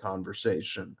during the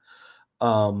conversation.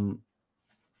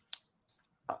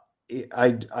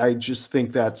 I just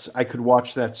think I could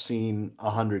watch that scene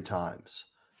 100 times.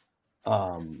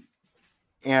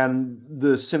 And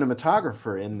the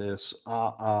cinematographer in this,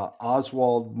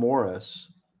 Oswald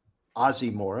Morris,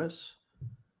 Ozzy Morris,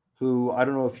 who I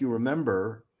don't know if you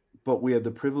remember, but we had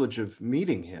the privilege of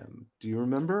meeting him. Do you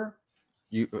remember?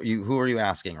 Who are you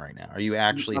asking right now? Are you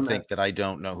actually think that I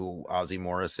don't know who Ozzy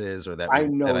Morris is, or that I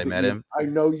met him? I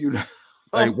know you know.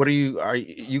 What are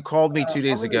you called me 2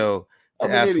 days ago to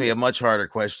ask me a much harder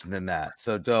question than that.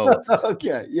 So don't.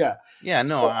 Okay, yeah. Yeah,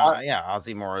 no, yeah,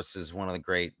 Ozzy Morris is one of the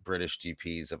great British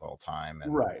DPs of all time.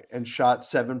 Right, and shot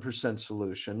 7%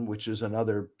 Solution, which is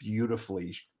another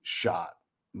beautifully shot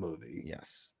movie.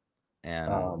 Yes.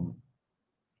 And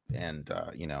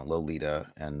you know, Lolita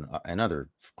and other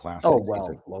classics. Oh,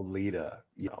 well, Lolita,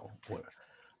 you know.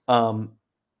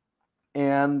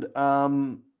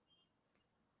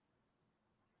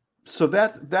 So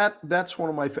that's one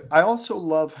of my I also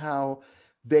love how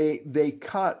they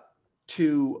cut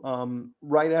to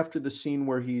right after the scene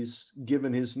where he's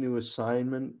given his new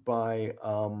assignment by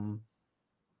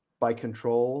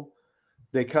Control.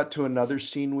 They cut to another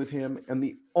scene with him, and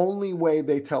the only way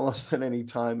they tell us that any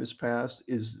time has passed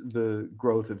is the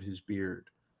growth of his beard.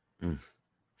 And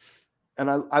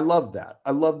I love that.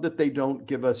 I love that they don't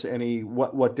give us any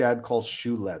what Dad calls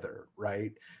shoe leather,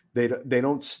 right? They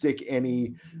don't stick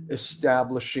any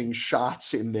establishing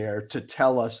shots in there to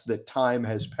tell us that time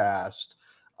has passed,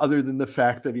 other than the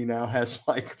fact that he now has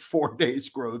like 4 days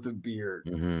growth of beard.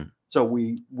 Mm-hmm. So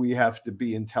we have to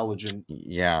be intelligent,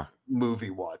 yeah, movie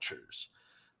watchers.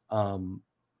 And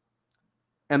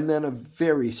then a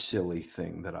very silly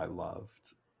thing that I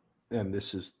loved, and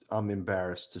this is, I'm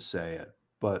embarrassed to say it,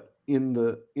 but in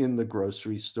the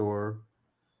grocery store,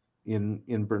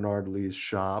 in Bernard Lee's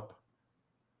shop,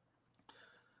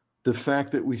 the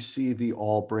fact that we see the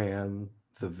All Brand,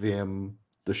 the Vim,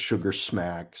 the Sugar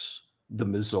Smacks, the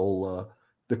Mazzola,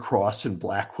 the Cross and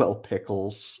Blackwell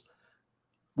pickles,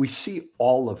 we see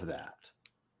all of that.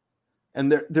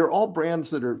 And they're all brands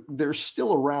that they're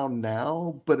still around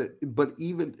now, but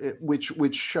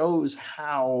which shows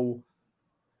how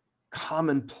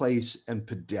commonplace and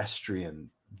pedestrian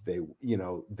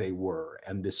they were,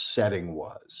 and this setting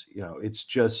was. It's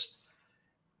just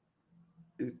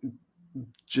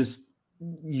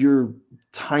your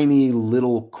tiny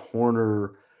little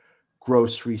corner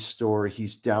grocery store.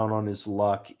 He's down on his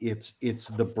luck. It's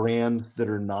the brands that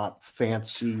are not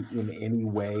fancy in any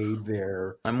way.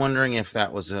 I'm wondering if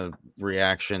that was a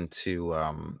reaction to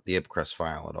the Ipcress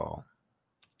file at all.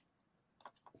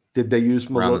 Did they use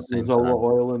Mazzola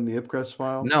oil in the Ipcress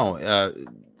file? No,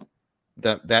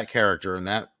 that character in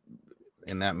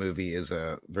that movie is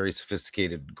a very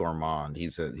sophisticated gourmand.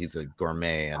 He's a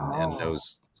gourmet and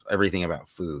knows everything about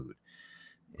food.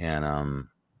 And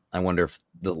I wonder if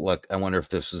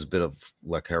this was a bit of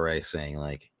Le Carré saying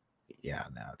like, yeah,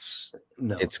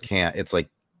 it's like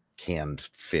canned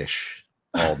fish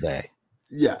all day.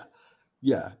 Yeah,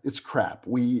 it's crap.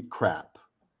 We eat crap.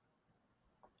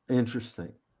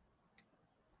 Interesting.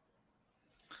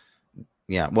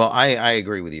 Yeah, well, I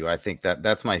agree with you. I think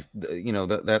that's my, you know,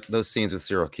 that those scenes with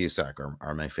Cyril Cusack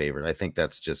are my favorite. I think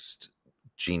that's just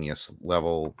genius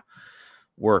level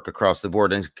work across the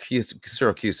board. And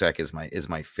Cyril Cusack is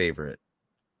my favorite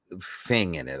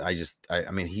thing in it.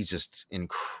 I mean, he's just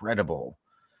incredible.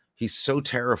 He's so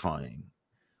terrifying.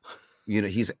 You know,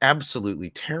 he's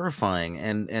absolutely terrifying,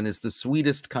 and is the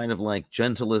sweetest, kind of like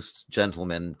gentlest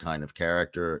gentleman kind of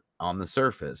character on the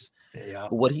surface. Yeah.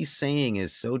 But what he's saying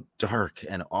is so dark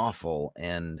and awful,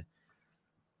 and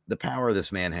the power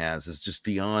this man has is just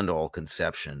beyond all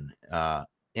conception. And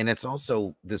it's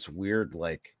also this weird,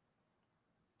 like,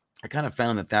 I kind of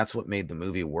found that that's what made the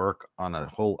movie work on a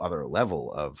whole other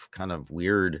level of kind of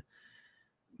weird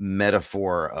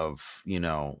metaphor of, you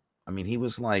know, I mean, he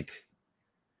was like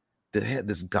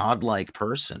this godlike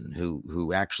person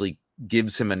who actually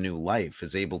gives him a new life,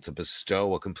 is able to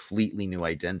bestow a completely new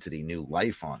identity, new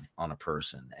life on a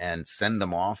person and send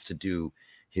them off to do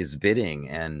his bidding.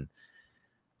 And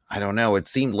I don't know, it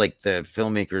seemed like the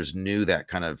filmmakers knew that,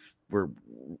 kind of were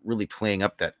really playing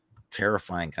up that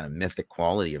terrifying kind of mythic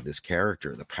quality of this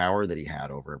character, the power that he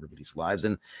had over everybody's lives.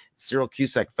 And Cyril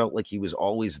Cusack felt like he was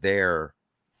always there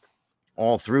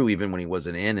all through, even when he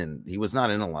wasn't in, and he was not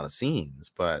in a lot of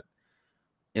scenes, but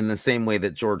in the same way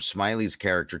that George Smiley's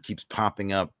character keeps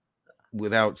popping up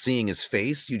without seeing his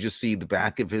face, you just see the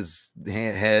back of his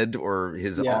head or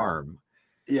his arm,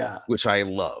 which I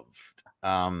loved.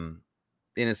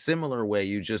 In a similar way,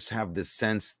 you just have this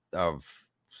sense of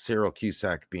Cyril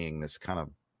Cusack being this kind of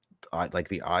like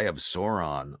the Eye of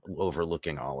Sauron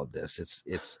overlooking all of this.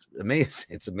 It's amazing.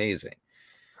 It's amazing.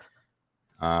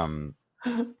 I mean,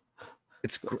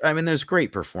 there's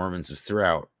great performances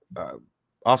throughout.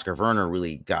 Oskar Werner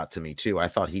really got to me too. I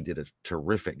thought he did a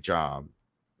terrific job.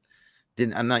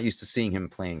 I'm not used to seeing him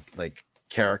playing like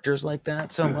characters like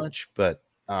that so much, but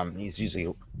he's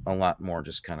usually a lot more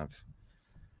just kind of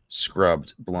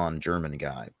scrubbed blonde German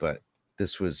guy. But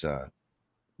this was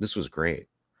great.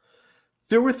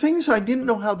 There were things I didn't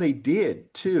know how they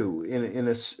did too.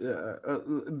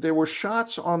 There were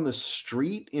shots on the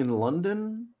street in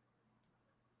London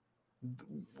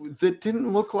that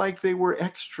didn't look like they were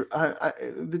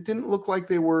that didn't look like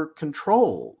they were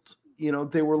controlled. You know,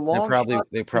 they were long.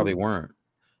 They probably weren't.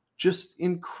 Just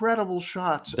incredible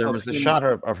shots. There was the shot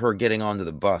of her getting onto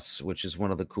the bus, which is one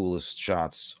of the coolest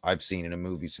shots I've seen in a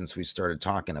movie since we started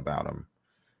talking about them.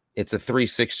 It's a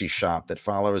 360 shot that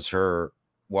follows her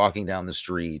walking down the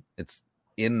street. It's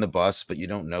in the bus, but you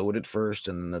don't know it at first,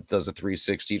 and then it does a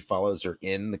 360. It follows her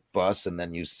in the bus, and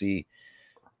then you see.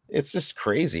 It's just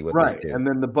crazy what they do. And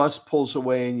then the bus pulls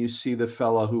away, and you see the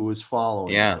fella who was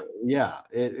following. Yeah, her.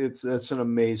 It's an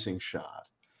amazing shot.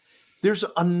 There's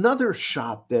another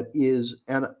shot that is,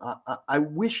 and I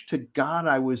wish to God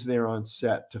I was there on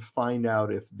set to find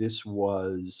out if this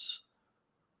was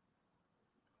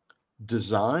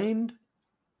designed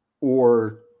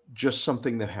or just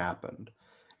something that happened.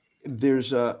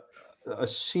 There's a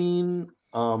scene,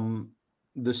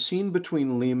 the scene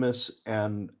between Lemus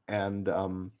and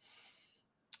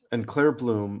Claire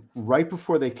Bloom right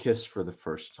before they kiss for the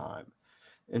first time,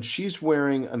 and she's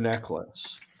wearing a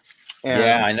necklace.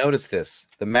 Yeah, I noticed this.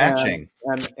 The matching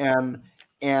and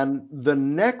the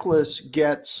necklace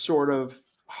gets sort of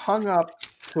hung up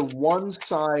to one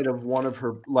side of one of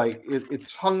her, like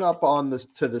it's hung up on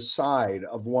to the side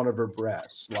of one of her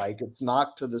breasts, like it's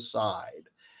knocked to the side,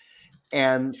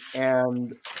 and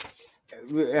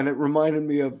it reminded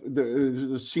me of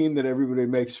the scene that everybody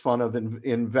makes fun of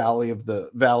in Valley of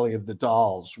the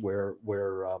Dolls, where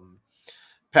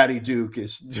Patty Duke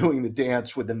is doing the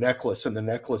dance with the necklace, and the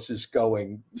necklace is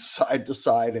going side to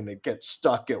side, and it gets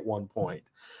stuck at one point.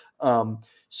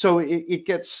 So it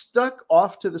gets stuck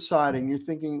off to the side, and you're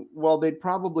thinking, well, they'd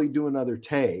probably do another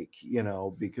take, you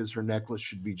know, because her necklace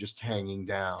should be just hanging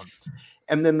down.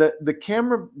 And then the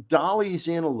camera dollies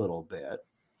in a little bit,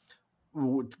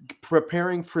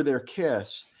 preparing for their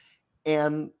kiss,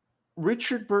 and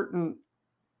Richard Burton,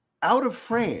 out of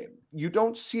frame, you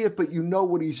don't see it, but you know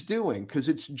what he's doing because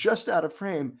it's just out of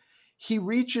frame. He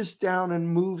reaches down and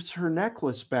moves her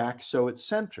necklace back so it's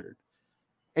centered,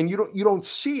 and you don't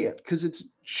see it because it's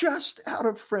just out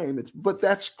of frame. But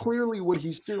that's clearly what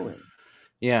he's doing.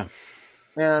 Yeah,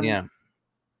 and yeah.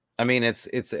 I mean,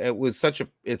 it was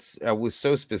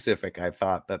so specific. I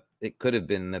thought that it could have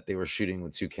been that they were shooting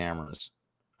with two cameras.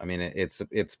 I mean,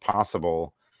 it's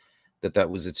possible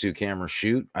that was a two camera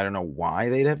shoot. I don't know why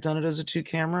they'd have done it as a two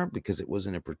camera, because it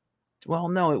wasn't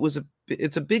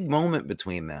it's a big moment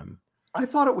between them. I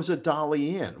thought it was a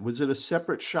dolly in. Was it a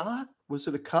separate shot? Was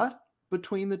it a cut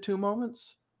between the two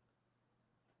moments?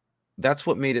 That's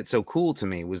what made it so cool to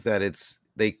me, was that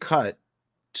they cut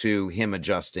to him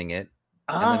adjusting it,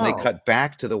 and then they cut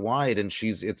back to the wide, and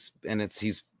he's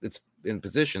in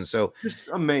position. So just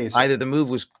amazing. Either the move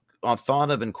was thought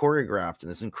of and choreographed in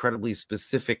this incredibly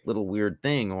specific little weird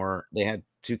thing, or they had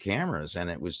two cameras and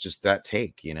it was just that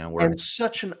take, you know. Where and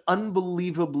such an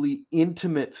unbelievably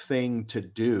intimate thing to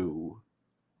do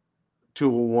to a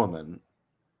woman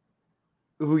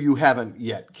who you haven't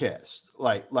yet kissed.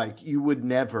 Like you would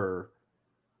never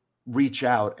reach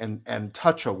out and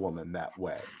touch a woman that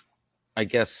way. I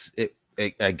guess it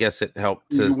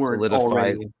helped to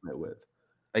solidify.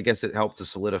 I guess it helped to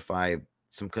solidify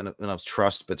some kind of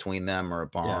trust between them, or a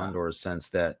bond, or a sense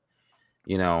that,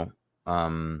 you know,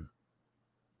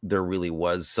 there really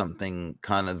was something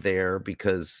kind of there,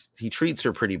 because he treats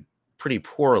her pretty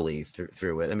poorly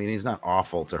through it. I mean, he's not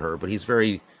awful to her, but he's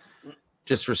very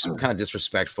just kind of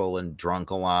disrespectful and drunk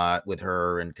a lot with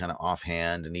her, and kind of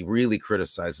offhand, and he really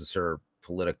criticizes her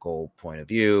political point of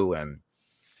view, and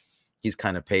he's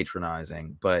kind of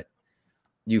patronizing. But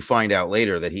you find out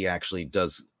later that he actually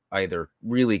does either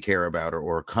really care about her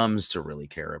or comes to really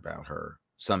care about her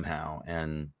somehow,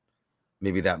 and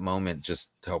maybe that moment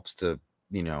just helps to,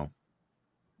 you know,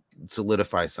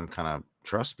 solidify some kind of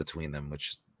trust between them,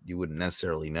 which you wouldn't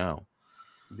necessarily know.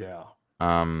 Yeah.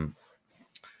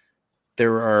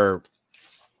 There are,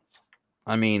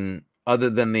 I mean, other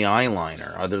than the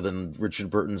eyeliner, other than Richard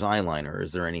Burton's eyeliner,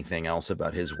 is there anything else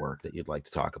about his work that you'd like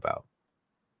to talk about?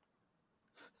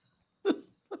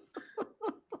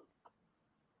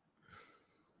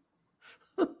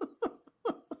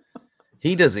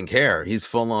 He doesn't care. He's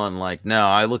full on like, no,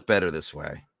 I look better this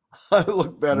way. I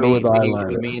look better with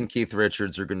eyeliner. Me and Keith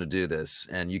Richards are going to do this,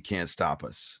 and you can't stop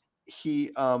us.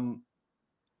 He,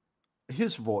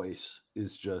 his voice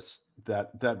is just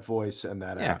that voice and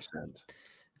that accent.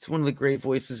 It's one of the great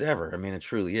voices ever. I mean, it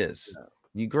truly is. Yeah.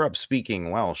 You grew up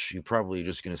speaking Welsh, you're probably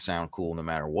just going to sound cool no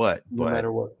matter what. No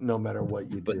matter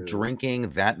what you do. But drinking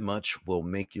that much will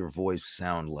make your voice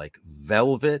sound like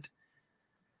velvet.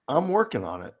 I'm working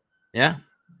on it. Yeah.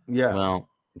 Yeah. Well,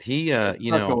 he,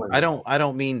 you know, I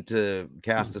don't mean to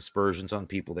cast aspersions on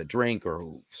people that drink, or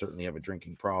who certainly have a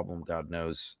drinking problem. God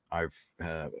knows I've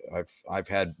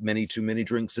had many too many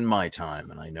drinks in my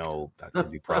time, and I know that can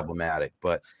be problematic.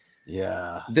 But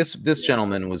yeah, this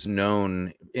gentleman was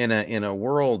known in a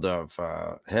world of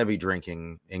heavy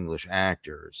drinking English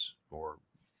actors, or,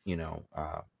 you know,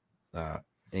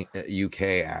 UK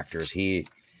actors. He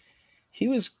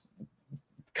was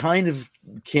kind of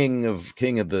king of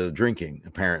the drinking,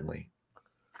 apparently.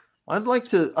 I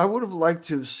would have liked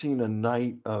to have seen a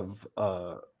night of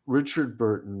Richard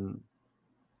Burton,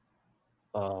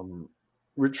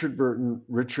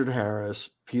 Richard Harris,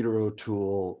 Peter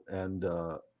O'Toole, and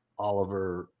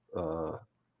Oliver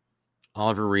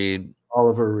Reed.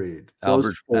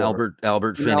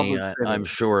 Albert Finney, I'm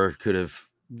sure could have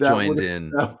joined in.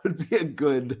 That would be a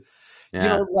good. Yeah. You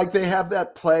know, like they have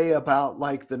that play about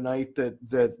like the night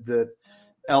that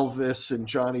Elvis and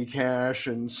Johnny Cash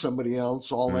and somebody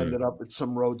else all ended up at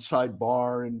some roadside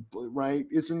bar, and right?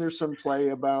 Isn't there some play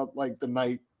about like the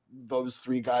night those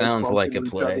three guys? Sounds like a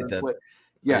play that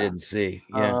I didn't see.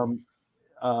 Yeah.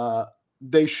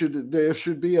 There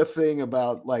should be a thing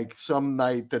about like some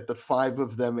night that the five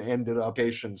of them ended up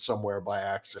somewhere by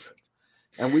accident.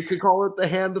 And we could call it the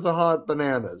Hand of the Hot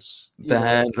Bananas. The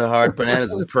Hand of the Hot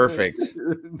Bananas is perfect.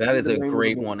 That is a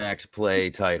great one-act play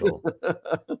title.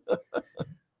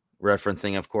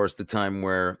 Referencing, of course, the time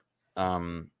where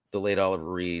the late Oliver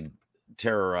Reed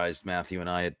terrorized Matthew and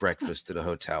I at breakfast at a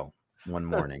hotel one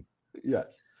morning.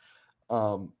 Yes.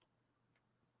 Good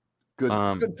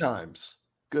times. Good times.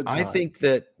 I think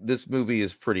that this movie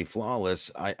is pretty flawless.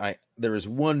 There is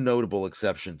one notable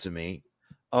exception to me.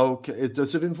 Okay.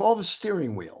 Does it involve a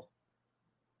steering wheel?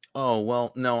 Oh,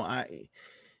 well, no.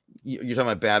 You're talking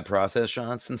about bad process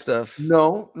shots and stuff?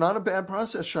 No, not a bad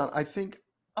process shot.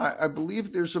 I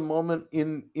believe there's a moment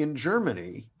in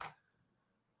Germany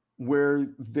where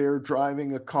they're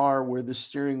driving a car where the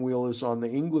steering wheel is on the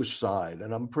English side,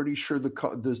 and I'm pretty sure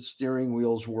the steering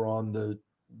wheels were on the.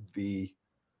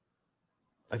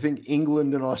 I think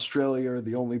England and Australia are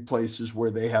the only places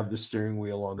where they have the steering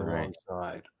wheel on the wrong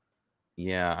side.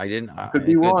 Yeah, I didn't. Could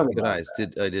be wrong. I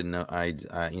didn't know.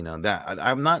 You know that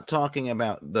I'm not talking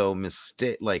about though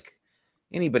mistake. Like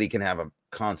anybody can have a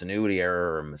continuity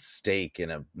error or a mistake in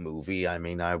a movie. I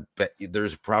mean, I bet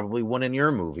there's probably one in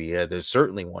your movie. Yeah, there's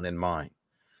certainly one in mine.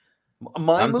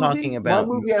 My movie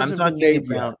hasn't been made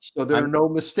yet, so there are no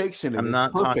mistakes in it. I'm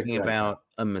not talking about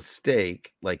a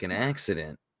mistake like an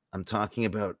accident. I'm talking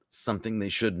about something they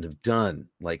shouldn't have done,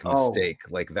 like a mistake,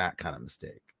 like that kind of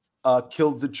mistake.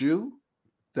 Killed the Jew.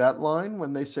 That line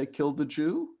when they say "killed the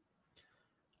Jew."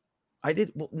 I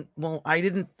did well. I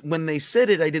didn't when they said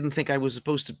it. I didn't think I was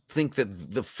supposed to think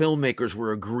that the filmmakers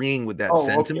were agreeing with that Oh,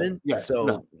 okay. sentiment. Yes. No.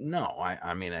 So no,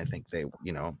 I mean, I think they,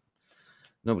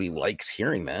 nobody likes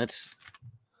hearing that.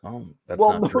 Oh, that's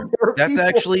Well, not no, true. there are That's people.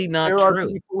 actually not There are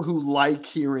true. people who like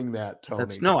hearing that,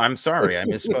 Tony. No, I'm sorry, I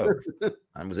misspoke.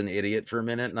 I was an idiot for a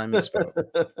minute and I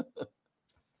misspoke.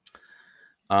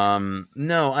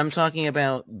 No, I'm talking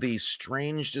about the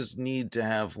strange just need to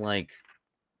have like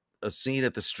a scene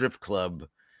at the strip club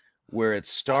where it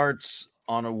starts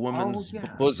on a woman's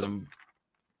yeah. bosom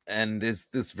and is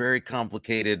this very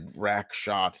complicated rack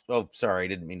shot. Oh, sorry, I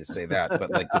didn't mean to say that,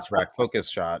 but like this rack focus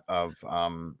shot of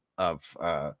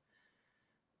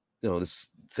this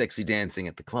sexy dancing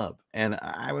at the club. And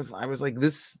I was like,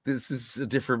 this is a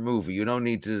different movie. You don't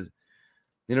need to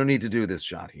do this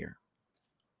shot here.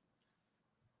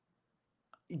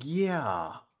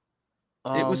 Yeah.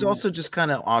 It was also just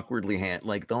kind of awkwardly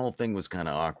like the whole thing was kind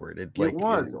of awkward. It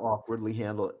was awkwardly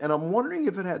handled. And I'm wondering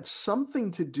if it had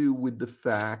something to do with the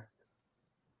fact,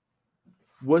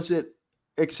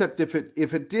 except if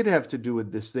it did have to do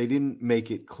with this, they didn't make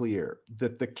it clear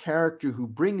that the character who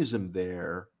brings him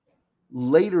there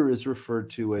later is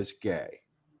referred to as gay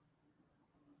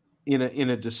in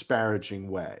a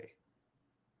disparaging way.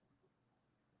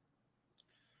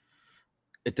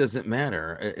 It doesn't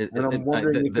matter. And I'm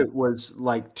wondering if it was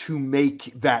like to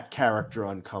make that character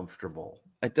uncomfortable.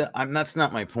 That's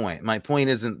not my point. My point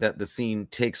isn't that the scene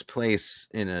takes place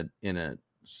in a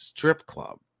strip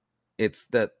club. It's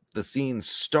that the scene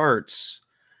starts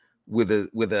with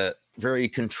a very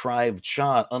contrived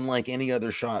shot, unlike any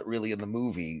other shot really in the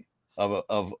movie, of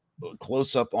a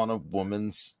close up on a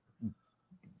woman's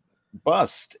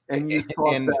bust. And you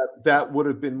thought that would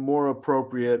have been more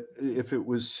appropriate if it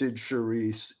was Sid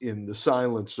Charisse in The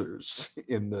Silencers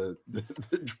in the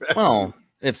dress. Well,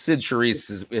 if Sid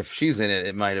Charisse if she's in it,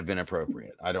 it might have been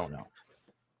appropriate. I don't know.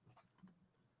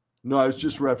 No, I was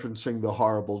just referencing the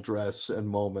horrible dress and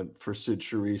moment for Sid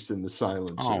Charisse in The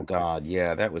Silencers. Oh God,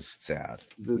 yeah, that was sad.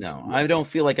 No, I don't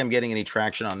feel like I'm getting any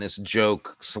traction on this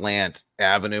joke slant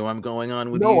avenue I'm going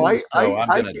on with you. So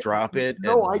I'm gonna drop it.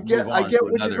 No, I get what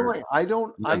you're doing. I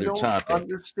don't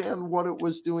understand what it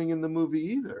was doing in the movie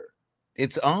either.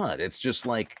 It's odd. It's just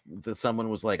like someone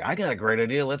was like, I got a great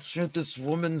idea. Let's shoot this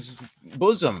woman's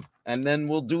bosom and then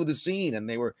we'll do the scene.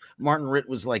 And Martin Ritt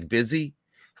was like busy.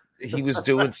 He was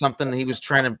doing something. He was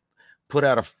trying to put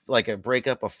out break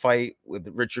up a fight with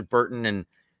Richard Burton, and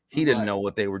he didn't know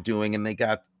what they were doing. And they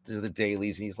got to the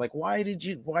dailies, and he's like, "Why did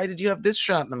you have this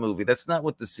shot in the movie? That's not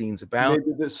what the scene's about."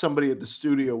 Maybe somebody at the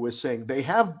studio was saying they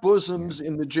have bosoms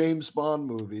in the James Bond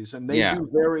movies, and they do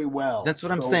very well. That's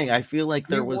what I'm saying. I feel like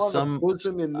there was some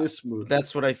bosom in this movie.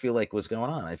 That's what I feel like was going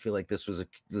on. I feel like this was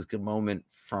a moment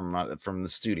from the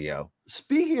studio.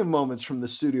 Speaking of moments from the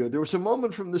studio, there was a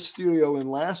moment from the studio in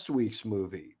last week's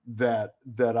movie that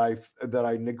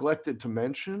I neglected to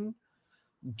mention.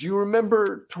 Do you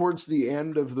remember towards the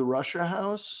end of the Russia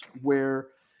House where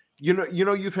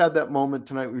you've had that moment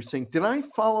tonight where you're saying, did I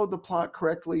follow the plot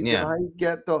correctly? Yeah. Did I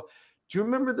get do you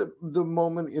remember the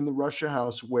moment in the Russia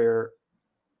House where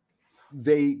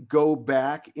they go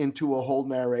back into a whole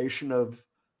narration of,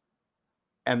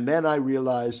 and then I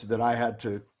realized that I had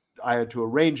to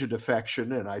arrange a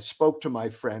defection, and I spoke to my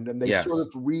friend, and they sort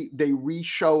of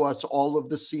re-show us all of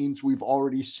the scenes we've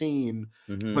already seen,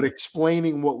 but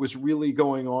explaining what was really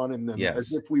going on in them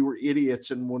as if we were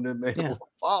idiots and wouldn't have been able to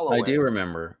follow it. I do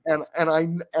remember. And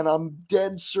I'm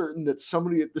dead certain that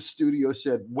somebody at the studio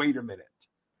said, wait a minute,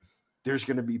 there's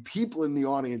going to be people in the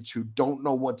audience who don't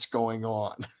know what's going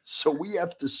on. So we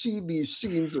have to see these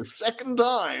scenes a second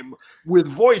time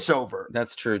with voiceover.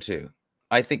 That's true too.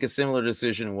 I think a similar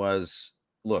decision was,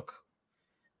 look,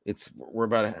 we're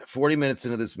about 40 minutes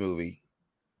into this movie.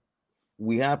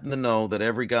 We happen to know that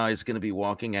every guy is going to be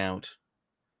walking out.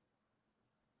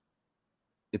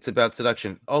 It's about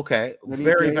seduction. Okay,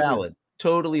 very valid.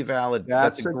 Totally valid.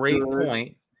 That's a great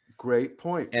point. Great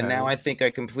point. And now I think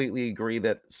I completely agree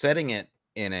that setting it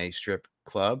in a strip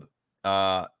club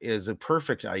is a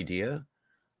perfect idea.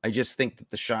 I just think that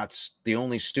the shot's the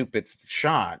only stupid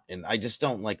shot, and I just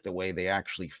don't like the way they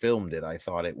actually filmed it. I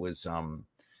thought it was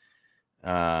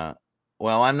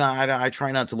well, I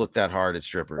try not to look that hard at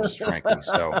strippers, frankly.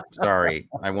 So sorry,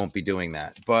 I won't be doing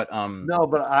that. But no,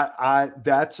 but I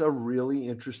that's a really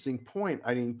interesting point.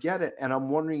 I didn't get it. And I'm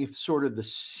wondering if sort of the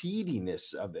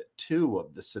seediness of it too,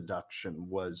 of the seduction,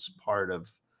 was part of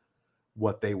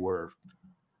what they were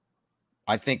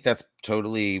I think that's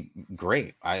totally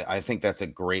great. I think that's a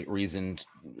great reason,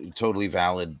 totally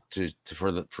valid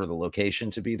for the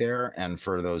location to be there, and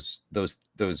for those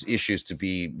issues to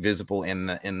be visible in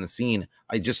the scene.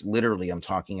 I just literally, I'm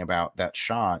talking about that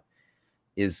shot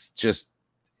is just,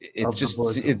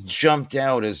 it jumped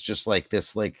out as just like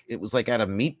this, like it was like out of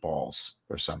Meatballs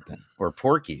or something, or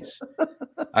Porky's.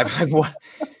 I'm like, what?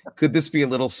 Could this be a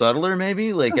little subtler,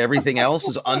 maybe? Like everything else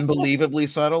is unbelievably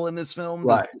subtle in this film.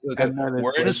 Right. And then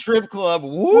we're in a strip club.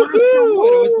 Woohoo! And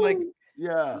it was like,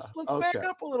 yeah, let's back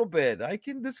up a little bit.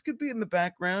 This could be in the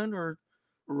background, or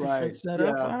different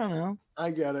setup. Yeah. I don't know.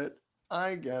 I get it.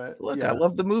 Look, yeah. I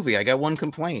love the movie. I got one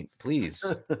complaint. Please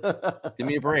give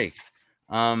me a break.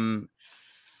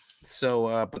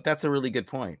 So, but that's a really good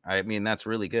point. I mean, that's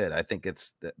really good. I think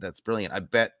that's brilliant. I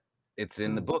bet it's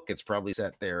in the book. It's probably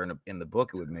set there in the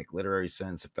book. It would make literary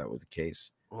sense if that was the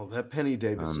case. Well, that Penny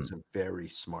Davis is a very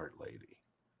smart lady.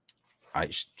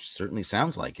 Certainly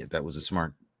sounds like it. That was a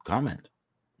smart comment.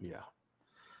 Yeah.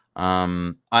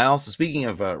 I also, speaking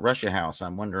of Russia House,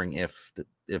 I'm wondering if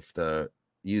the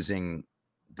using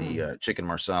the chicken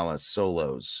marsala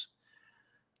solos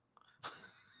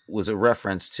was a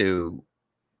reference to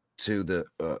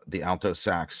the alto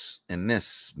sax in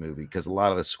this movie, because a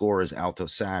lot of the score is alto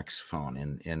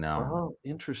saxophone in oh,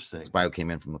 interesting. Spy Who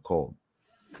Came In From the Cold.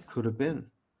 Could have been.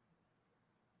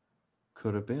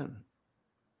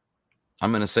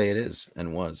 I'm gonna say it is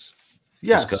and was.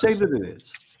 Yeah, say that it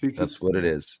is. That's what it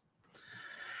is.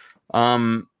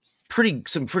 Some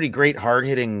pretty great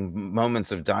hard-hitting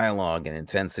moments of dialogue and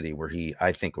intensity where he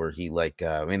like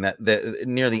I mean, that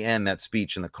near the end, that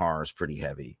speech in the car is pretty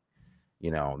heavy. You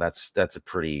know, that's a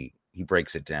pretty, he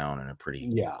breaks it down in a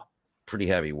pretty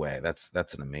heavy way.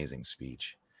 That's an amazing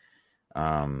speech.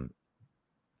 And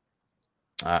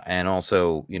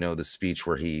also, you know, the speech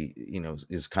where he, you know,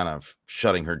 is kind of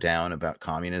shutting her down about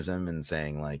communism and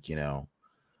saying, like, you know,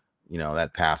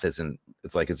 that path isn't,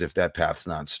 it's like as if that path's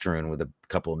not strewn with a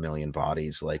couple of million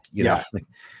bodies, like, you know,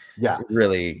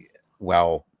 really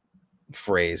well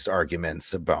phrased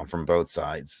arguments from both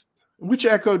sides. Which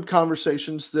echoed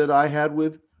conversations that I had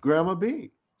with Grandma B.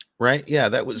 Right? Yeah,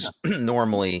 that was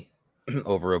normally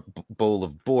over a bowl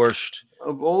of borscht.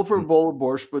 Over a bowl of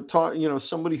borscht, but you know,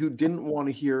 somebody who didn't want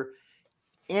to hear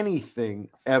anything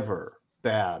ever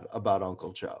bad about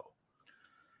Uncle Joe.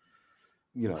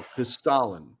 You know, because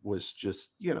Stalin was just,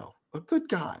 you know, a good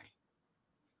guy.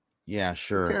 Yeah,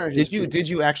 sure. Did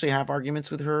you actually have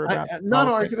arguments with her about not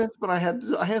arguments, but I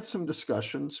had some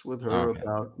discussions with her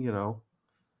about, you know.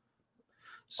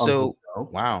 So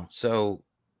wow.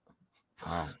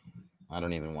 I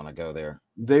don't even want to go there.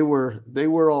 They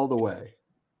were all the way.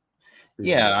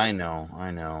 Yeah, I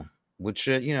know. Which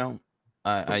you know,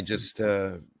 I just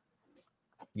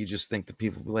you just think that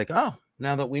people will be like, oh,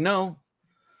 now that we know,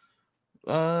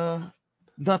 not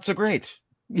so great.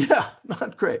 Yeah,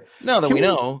 not great. Now that we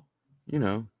know, you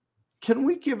know. Can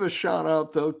we give a shout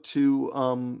out though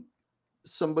to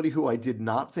somebody who I did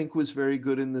not think was very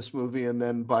good in this movie, and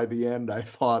then by the end I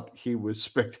thought he was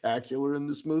spectacular in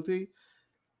this movie?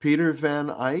 Peter Van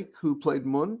Eyck, who played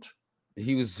Mund.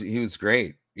 He was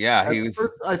great. Yeah,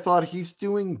 First, I thought he's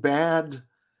doing bad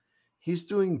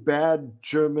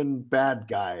German bad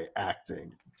guy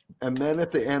acting, and then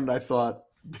at the end I thought,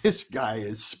 this guy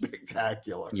is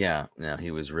spectacular. Yeah,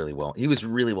 he was really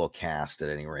well cast at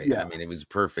any rate. Yeah. I mean, it was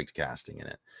perfect casting in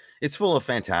it. It's full of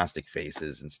fantastic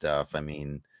faces and stuff. I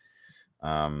mean,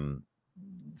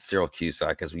 Cyril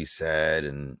Cusack, as we said,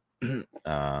 and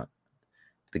the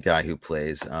guy who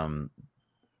plays you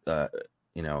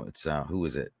know, it's who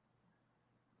is it?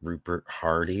 Rupert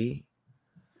Hardy.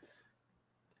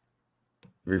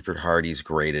 Rupert Hardy's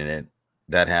great in it.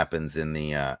 That happens in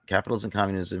the Capitalism and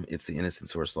Communism. It's the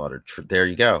innocents who are slaughtered. There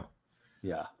you go.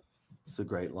 Yeah, it's a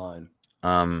great line.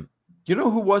 You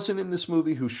know who wasn't in this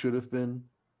movie? Who should have been?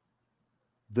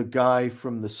 The guy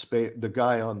from the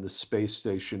guy on the space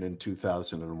station in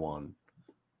 2001.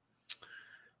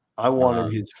 I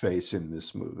wanted his face in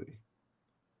this movie.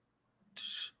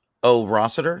 Oh,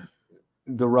 Rossiter,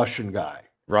 the Russian guy.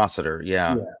 Rossiter,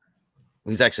 yeah.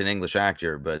 He's actually an English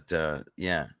actor, but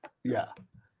yeah.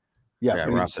 Yeah,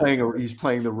 but he's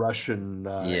playing the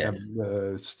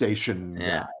Russian station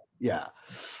guy. Yeah.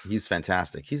 He's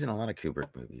fantastic. He's in a lot of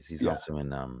Kubrick movies. He's also in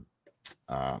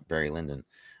Barry Lyndon.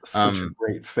 Such a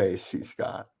great face he's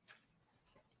got.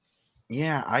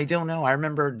 Yeah, I don't know. I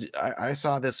remember I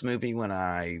saw this movie when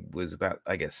I was about,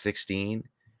 I guess, 16,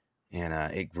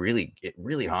 and it really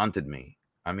haunted me.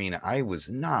 I mean, I was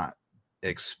not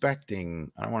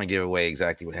expecting, I don't want to give away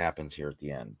exactly what happens here at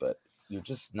the end, but you're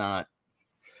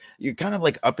you're kind of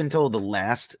like up until the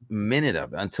last minute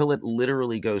of it, until it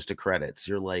literally goes to credits.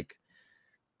 You're like,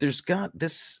 there's got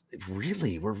this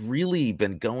really, we're really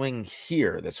been going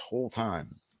here this whole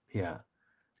time. Yeah.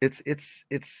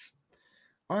 It's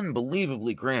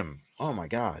unbelievably grim. Oh my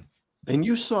God. And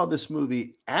you saw this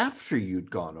movie after you'd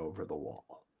gone over the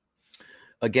wall.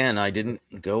 Again, I didn't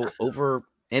go over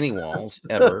any walls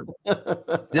ever.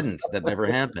 That never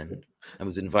happened. I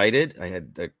was invited. I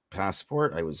had a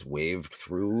passport. I was waved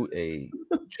through a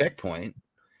checkpoint,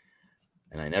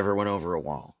 and I never went over a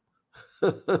wall.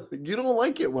 You don't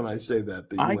like it when I say that.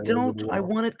 I don't. I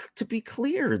want it to be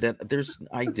clear that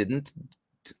I didn't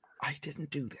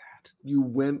do that. You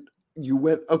went.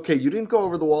 Okay, you didn't go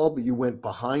over the wall, but you went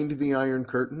behind the Iron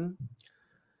Curtain,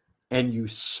 and you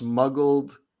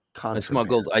smuggled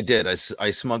contraband.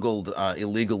 I smuggled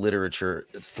illegal literature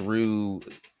through.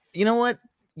 You know what?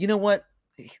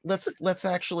 Let's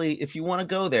actually, if you want to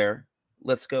go there,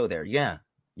 let's go there. Yeah.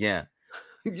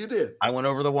 You did. I went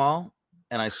over the wall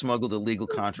and I smuggled illegal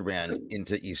contraband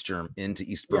into East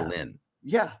Berlin.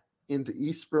 Yeah, into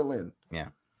East Berlin. Yeah.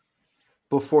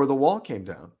 Before the wall came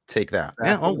down. Take that.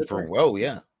 Yeah. Yeah. Well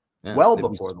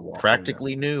before the wall.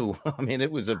 Practically new. I mean,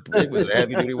 it was a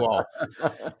heavy duty wall.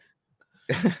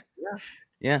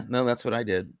 Yeah. No, that's what I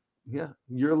did. Yeah.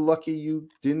 You're lucky you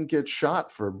didn't get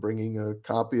shot for bringing a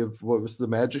copy of what was the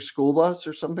Magic School Bus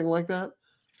or something like that.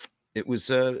 It was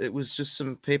just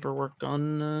some paperwork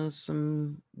on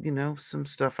some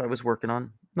stuff I was working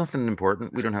on. Nothing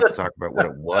important. We don't have to talk about what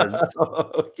it was.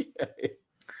 Okay.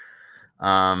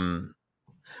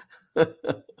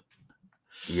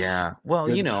 Yeah. Well,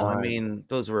 Good I time. mean,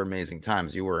 those were amazing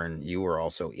times. You were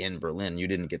also in Berlin. You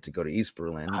didn't get to go to East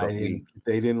Berlin, but they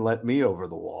didn't let me over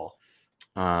the wall.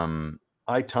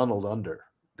 I tunneled under.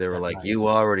 They were like, you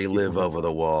already live over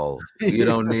the wall. You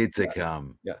don't need to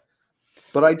come. Yeah.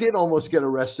 But I did almost get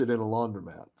arrested in a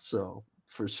laundromat. So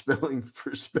for spilling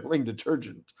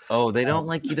detergent. Oh, they don't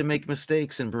like you to make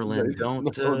mistakes in Berlin. They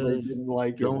didn't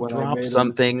like it when drop I made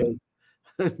something.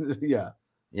 Yeah.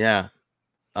 Yeah.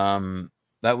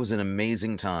 That was an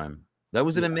amazing time. That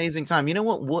was an amazing time. You know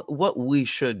what we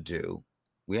should do?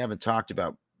 We haven't talked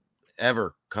about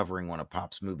ever covering one of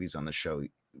Pop's movies on the show,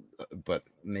 but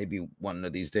maybe one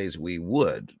of these days we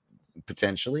would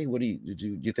potentially. What do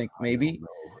you think? Maybe.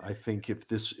 I think if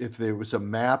there was a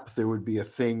map, there would be a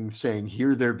thing saying,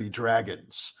 "Here there be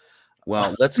dragons."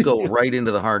 Well, let's go right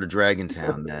into the heart of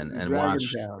Dragontown then, and watch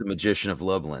The Magician of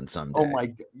Lublin someday. Oh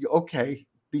my, okay,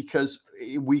 because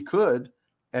we could.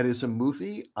 It is a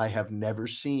movie I have never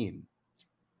seen.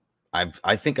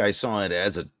 I think I saw it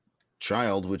as a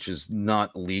child, which is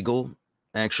not legal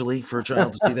actually for a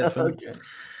child to see that film. Okay.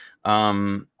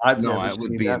 It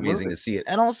would be amazing to see it.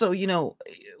 And also,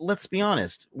 let's be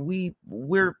honest,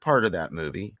 we're part of that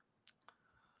movie.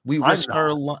 We risked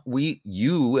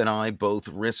you and I both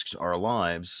risked our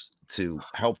lives to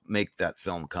help make that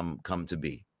film come to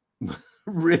be.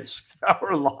 Risked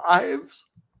our lives?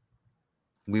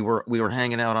 We were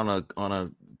hanging out on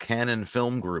a Canon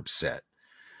Film Group set.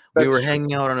 We were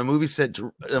hanging out on a movie set,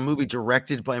 a movie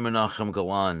directed by Menachem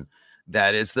Golan.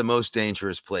 That is the most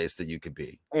dangerous place that you could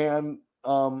be. And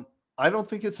I don't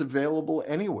think it's available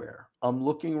anywhere. I'm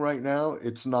looking right now.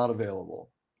 It's not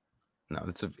available. No,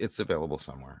 it's available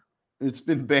somewhere. It's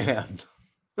been banned.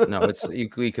 No,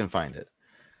 we can find it.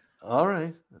 All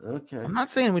right. Okay. I'm not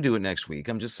saying we do it next week.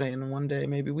 I'm just saying one day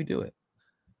maybe we do it.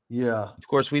 Yeah. Of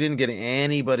course, we didn't get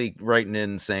anybody writing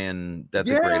in saying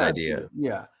that's a great idea.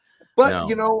 Yeah.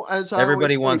 But as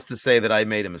everybody wants to say that I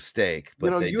made a mistake,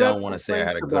 but they don't want to say I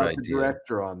had a good idea. The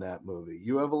director on that movie,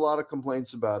 you have a lot of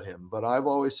complaints about him, but I've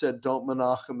always said don't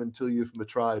Menachem until you've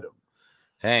tried him.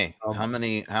 Hey, how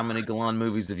many Golan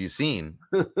movies have you seen?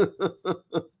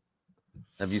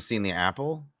 Have you seen The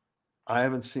Apple? I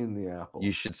haven't seen The Apple.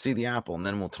 You should see The Apple, and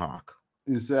then we'll talk.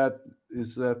 Is that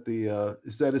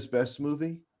his best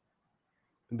movie?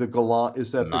 The Golan,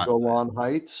 is that the Golan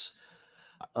Heights?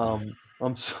 I'm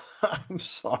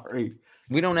sorry.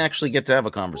 We don't actually get to have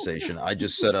a conversation. I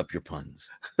just set up your puns.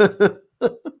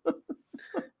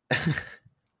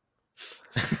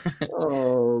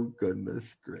 Oh,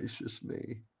 goodness gracious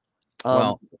me.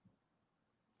 Well,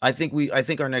 I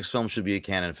think our next film should be a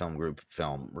Canon Film Group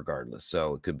film regardless.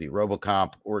 So it could be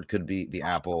RoboCop, or it could be The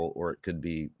Apple, or it could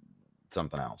be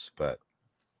something else. But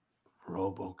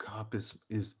RoboCop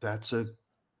is that's a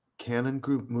Canon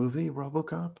Group movie,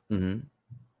 RoboCop? Mm-hmm.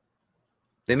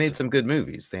 They made some good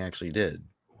movies. They actually did.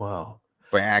 Wow.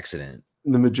 By accident.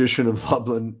 The Magician of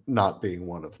Lublin not being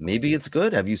one of them. Maybe it's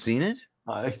good. Have you seen it?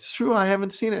 It's true. I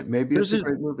haven't seen it. Maybe it's a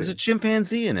great movie. There's a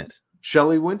chimpanzee in it.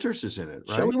 Shelley Winters is in it,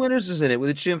 right? Shelley Winters is in it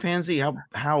with a chimpanzee.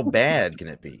 How bad can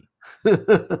it be? If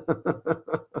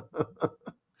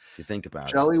you think about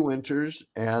it. Shelley Winters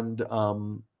and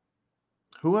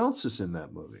who else is in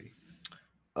that movie?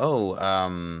 Oh,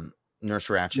 Nurse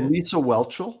Ratched. Lisa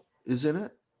Whelchel is in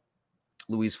it.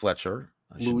 Louise Fletcher.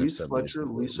 Louise Fletcher,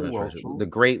 Lisa Whelchel. The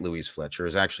great Louise Fletcher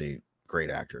is actually a great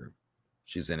actor.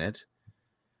 She's in it.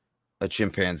 A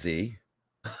chimpanzee.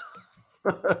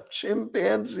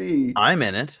 Chimpanzee. I'm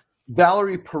in it.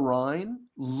 Valerie Perrine,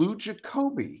 Lou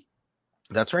Jacobi.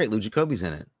 That's right. Lou Jacobi's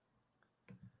in it.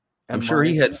 And I'm sure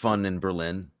he had fun in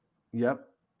Berlin. Yep.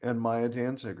 And Maya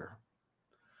Danziger.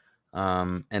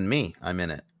 And me. I'm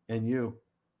in it. And you.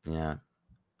 Yeah.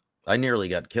 I nearly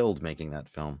got killed making that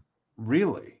film.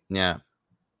 Really? Yeah.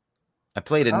 I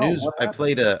played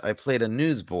a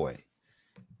newsboy.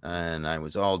 And I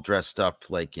was all dressed up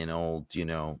like in old,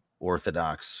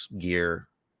 Orthodox gear.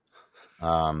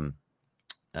 I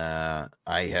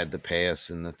had the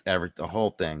pass and the whole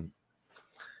thing.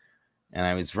 And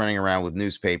I was running around with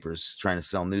newspapers, trying to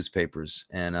sell newspapers.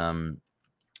 And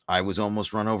I was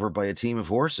almost run over by a team of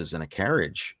horses in a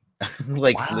carriage.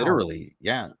 Like, wow. Literally.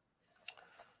 Yeah.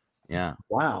 Yeah.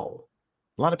 Wow.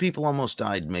 A lot of people almost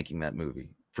died making that movie.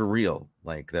 For real.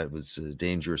 Like, that was a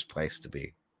dangerous place to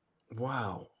be.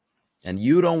 Wow. And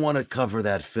you don't want to cover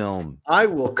that film. I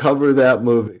will cover that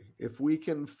movie. If we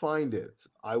can find it,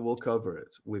 I will cover it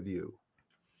with you.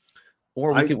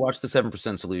 Or we could watch the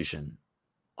 7% Solution.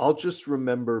 I'll just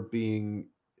remember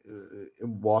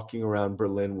walking around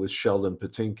Berlin with Sheldon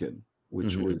Patinkin,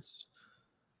 which was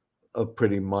a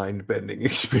pretty mind-bending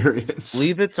experience.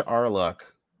 Leave it to our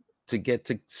luck to get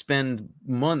to spend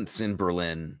months in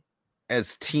Berlin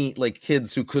as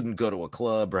kids who couldn't go to a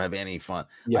club or have any fun.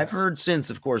 Yes. I've heard since,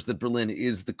 of course, that Berlin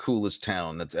is the coolest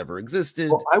town that's ever existed.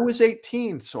 Well, I was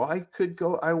 18, so I could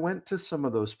go. I went to some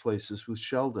of those places with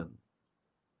Sheldon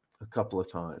a couple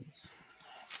of times.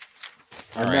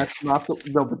 And that's not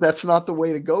but that's not the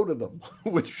way to go to them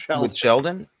with Sheldon. With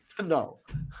Sheldon? No.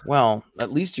 Well,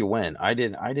 at least you went. I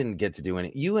didn't get to do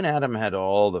any. You and Adam had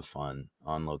all the fun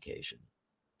on location.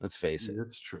 Let's face it.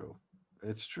 It's true.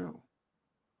 It's true.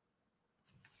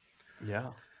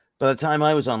 Yeah. By the time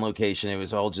I was on location, it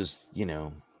was all just,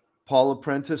 Paula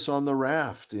Prentice on the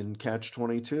raft in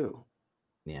Catch-22.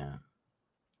 Yeah.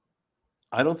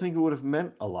 I don't think it would have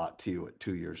meant a lot to you at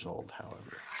 2 years old,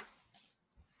 however.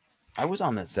 I was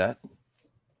on that set.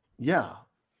 Yeah.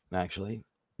 Actually.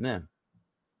 Yeah.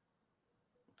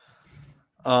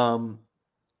 All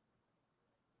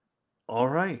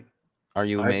right. Are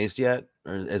you amazed yet?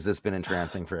 Or has this been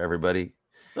entrancing for everybody?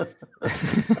 I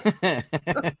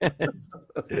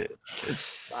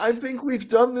think we've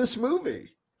done this movie.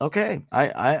 Okay.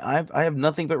 I have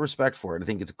nothing but respect for it. I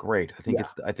think it's great. I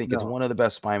think it's one of the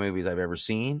best spy movies I've ever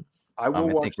seen. I will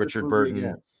watch think Richard Burton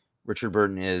again. Richard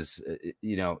Burton is,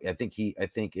 I think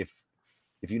if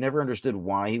you never understood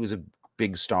why he was a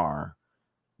big star,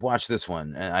 watch this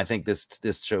one. And I think this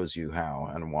shows you how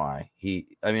and why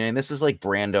this is like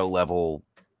Brando level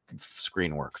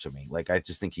screen work to me. Like, I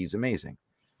just think he's amazing.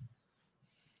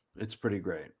 It's pretty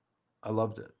great. I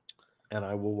loved it. And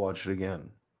I will watch it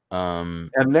again. And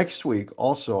next week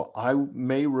also, I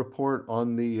may report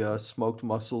on the smoked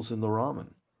mussels in the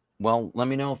ramen. Well, let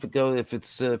me know if it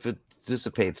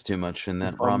dissipates too much in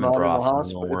that ramen broth.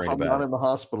 If I'm not in the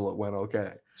hospital, it went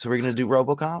okay. So we're gonna do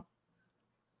RoboCop.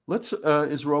 Let's.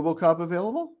 Is RoboCop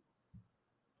available?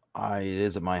 It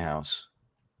is at my house.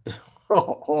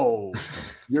 Oh,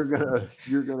 you're gonna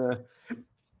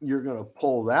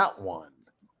pull that one.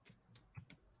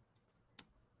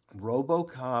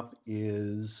 RoboCop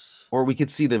is. Or we could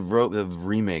see the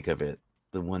remake of it,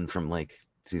 the one from like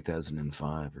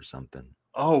 2005 or something.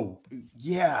 Oh,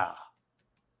 yeah.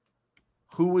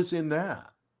 Who was in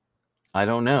that? I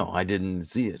don't know. I didn't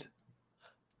see it.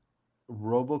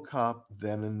 RoboCop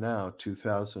Then and Now,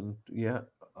 2000. Yeah.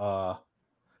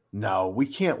 No, we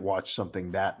can't watch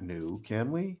something that new,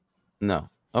 can we? No.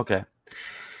 Okay.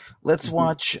 Let's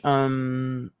watch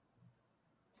okay.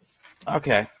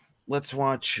 Let's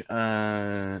watch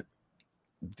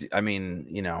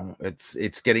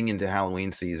it's getting into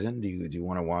Halloween season. Do you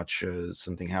want to watch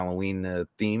something Halloween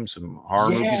themed, some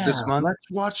horror movies this month?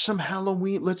 Let's watch some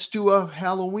Halloween. Let's do a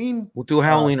Halloween. We'll do a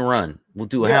Halloween run. We'll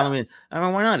do a Halloween.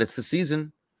 Why not? It's the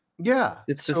season. Yeah.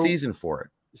 It's the season for it.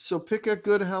 So pick a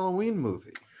good Halloween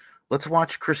movie. Let's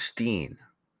watch Christine.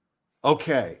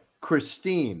 Okay.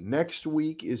 Christine. Next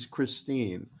week is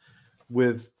Christine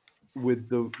with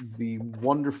the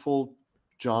wonderful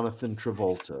Jonathan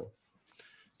Travolta.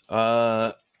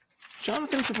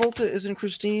 Jonathan Travolta isn't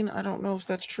Christine. I don't know if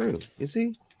that's true. Is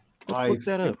he? Let's look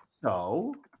that up.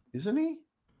 No, isn't he?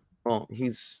 Well,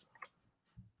 he's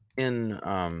in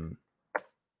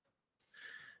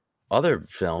other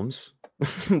films,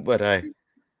 but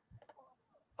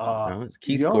no, it's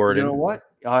Keith Gordon. You know what?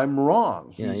 I'm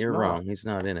wrong. Yeah, you're wrong. He's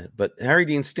not in it. But Harry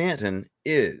Dean Stanton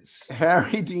is.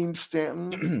 Harry Dean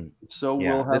Stanton. So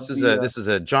yeah, we'll have this is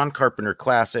a John Carpenter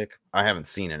classic. I haven't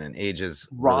seen it in ages.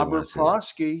 Robert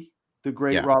Prosky, the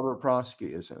great Robert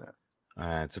Prosky, is in it.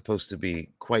 It's supposed to be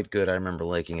quite good. I remember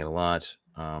liking it a lot.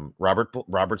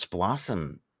 Robert's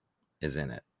Blossom is in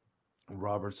it.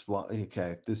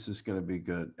 Okay, this is going to be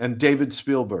good. And David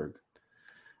Spielberg.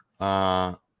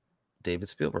 David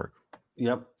Spielberg.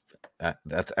 Yep.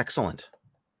 That's excellent.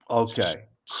 Okay.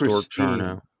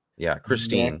 Christine. Yeah,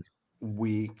 Christine. Next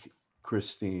week,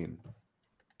 Christine.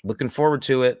 Looking forward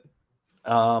to it.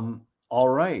 All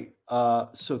right.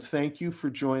 So thank you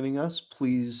for joining us.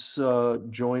 Please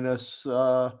join us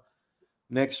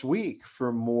next week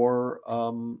for more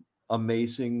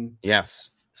amazing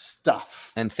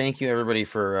stuff. And thank you everybody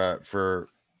for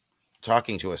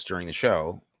talking to us during the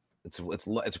show.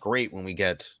 It's great when we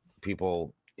get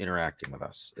people interacting with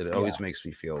us. It always makes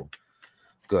me feel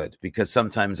good, because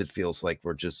sometimes it feels like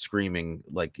we're just screaming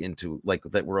like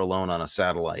that we're alone on a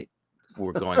satellite.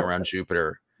 We're going around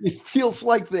Jupiter. It feels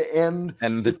like the end,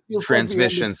 and the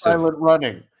transmissions like silent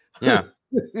running.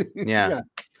 Yeah.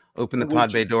 Open the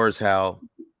pod bay doors, Hal.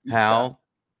 Hal,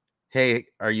 hey,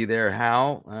 are you there,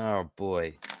 Hal? Oh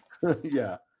boy.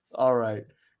 Yeah. All right.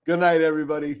 Good night,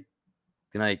 everybody.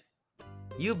 Good night.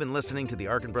 You've been listening to the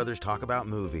Arkin Brothers talk about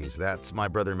movies. That's my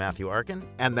brother Matthew Arkin.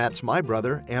 And that's my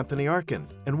brother Anthony Arkin.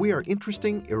 And we are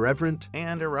interesting, irreverent,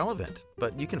 and irrelevant.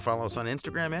 But you can follow us on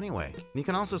Instagram anyway. You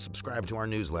can also subscribe to our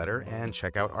newsletter and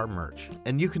check out our merch.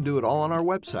 And you can do it all on our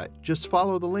website. Just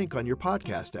follow the link on your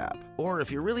podcast app. Or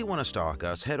if you really want to stalk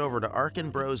us, head over to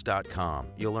arkinbros.com.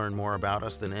 You'll learn more about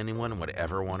us than anyone would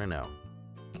ever want to know.